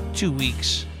 2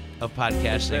 weeks of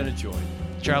podcasting. It's been a joy.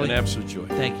 Charlie, an absolute joy.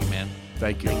 Thank you, man.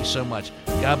 Thank you. Thank you so much.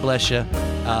 God bless you.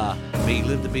 May you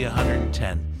live to be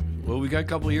 110. Well, we got a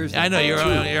couple of years. I know you're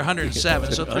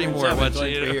 107, so 3 more.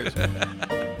 3 years.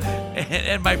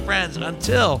 And my friends,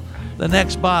 until the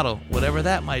next bottle, whatever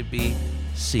that might be,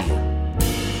 see ya.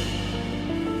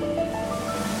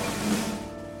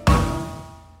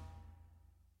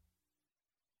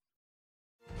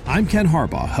 I'm Ken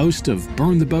Harbaugh, host of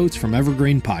Burn the Boats from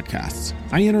Evergreen Podcasts.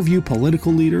 I interview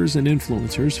political leaders and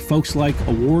influencers, folks like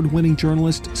award-winning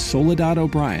journalist Soledad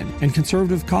O'Brien and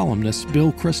conservative columnist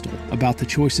Bill Kristol, about the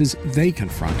choices they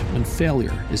confront when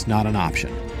failure is not an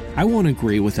option. I won't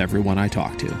agree with everyone I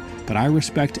talk to, but I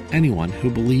respect anyone who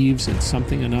believes in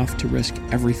something enough to risk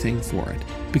everything for it.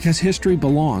 Because history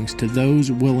belongs to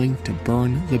those willing to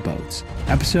burn the boats.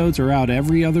 Episodes are out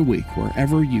every other week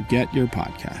wherever you get your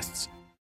podcasts.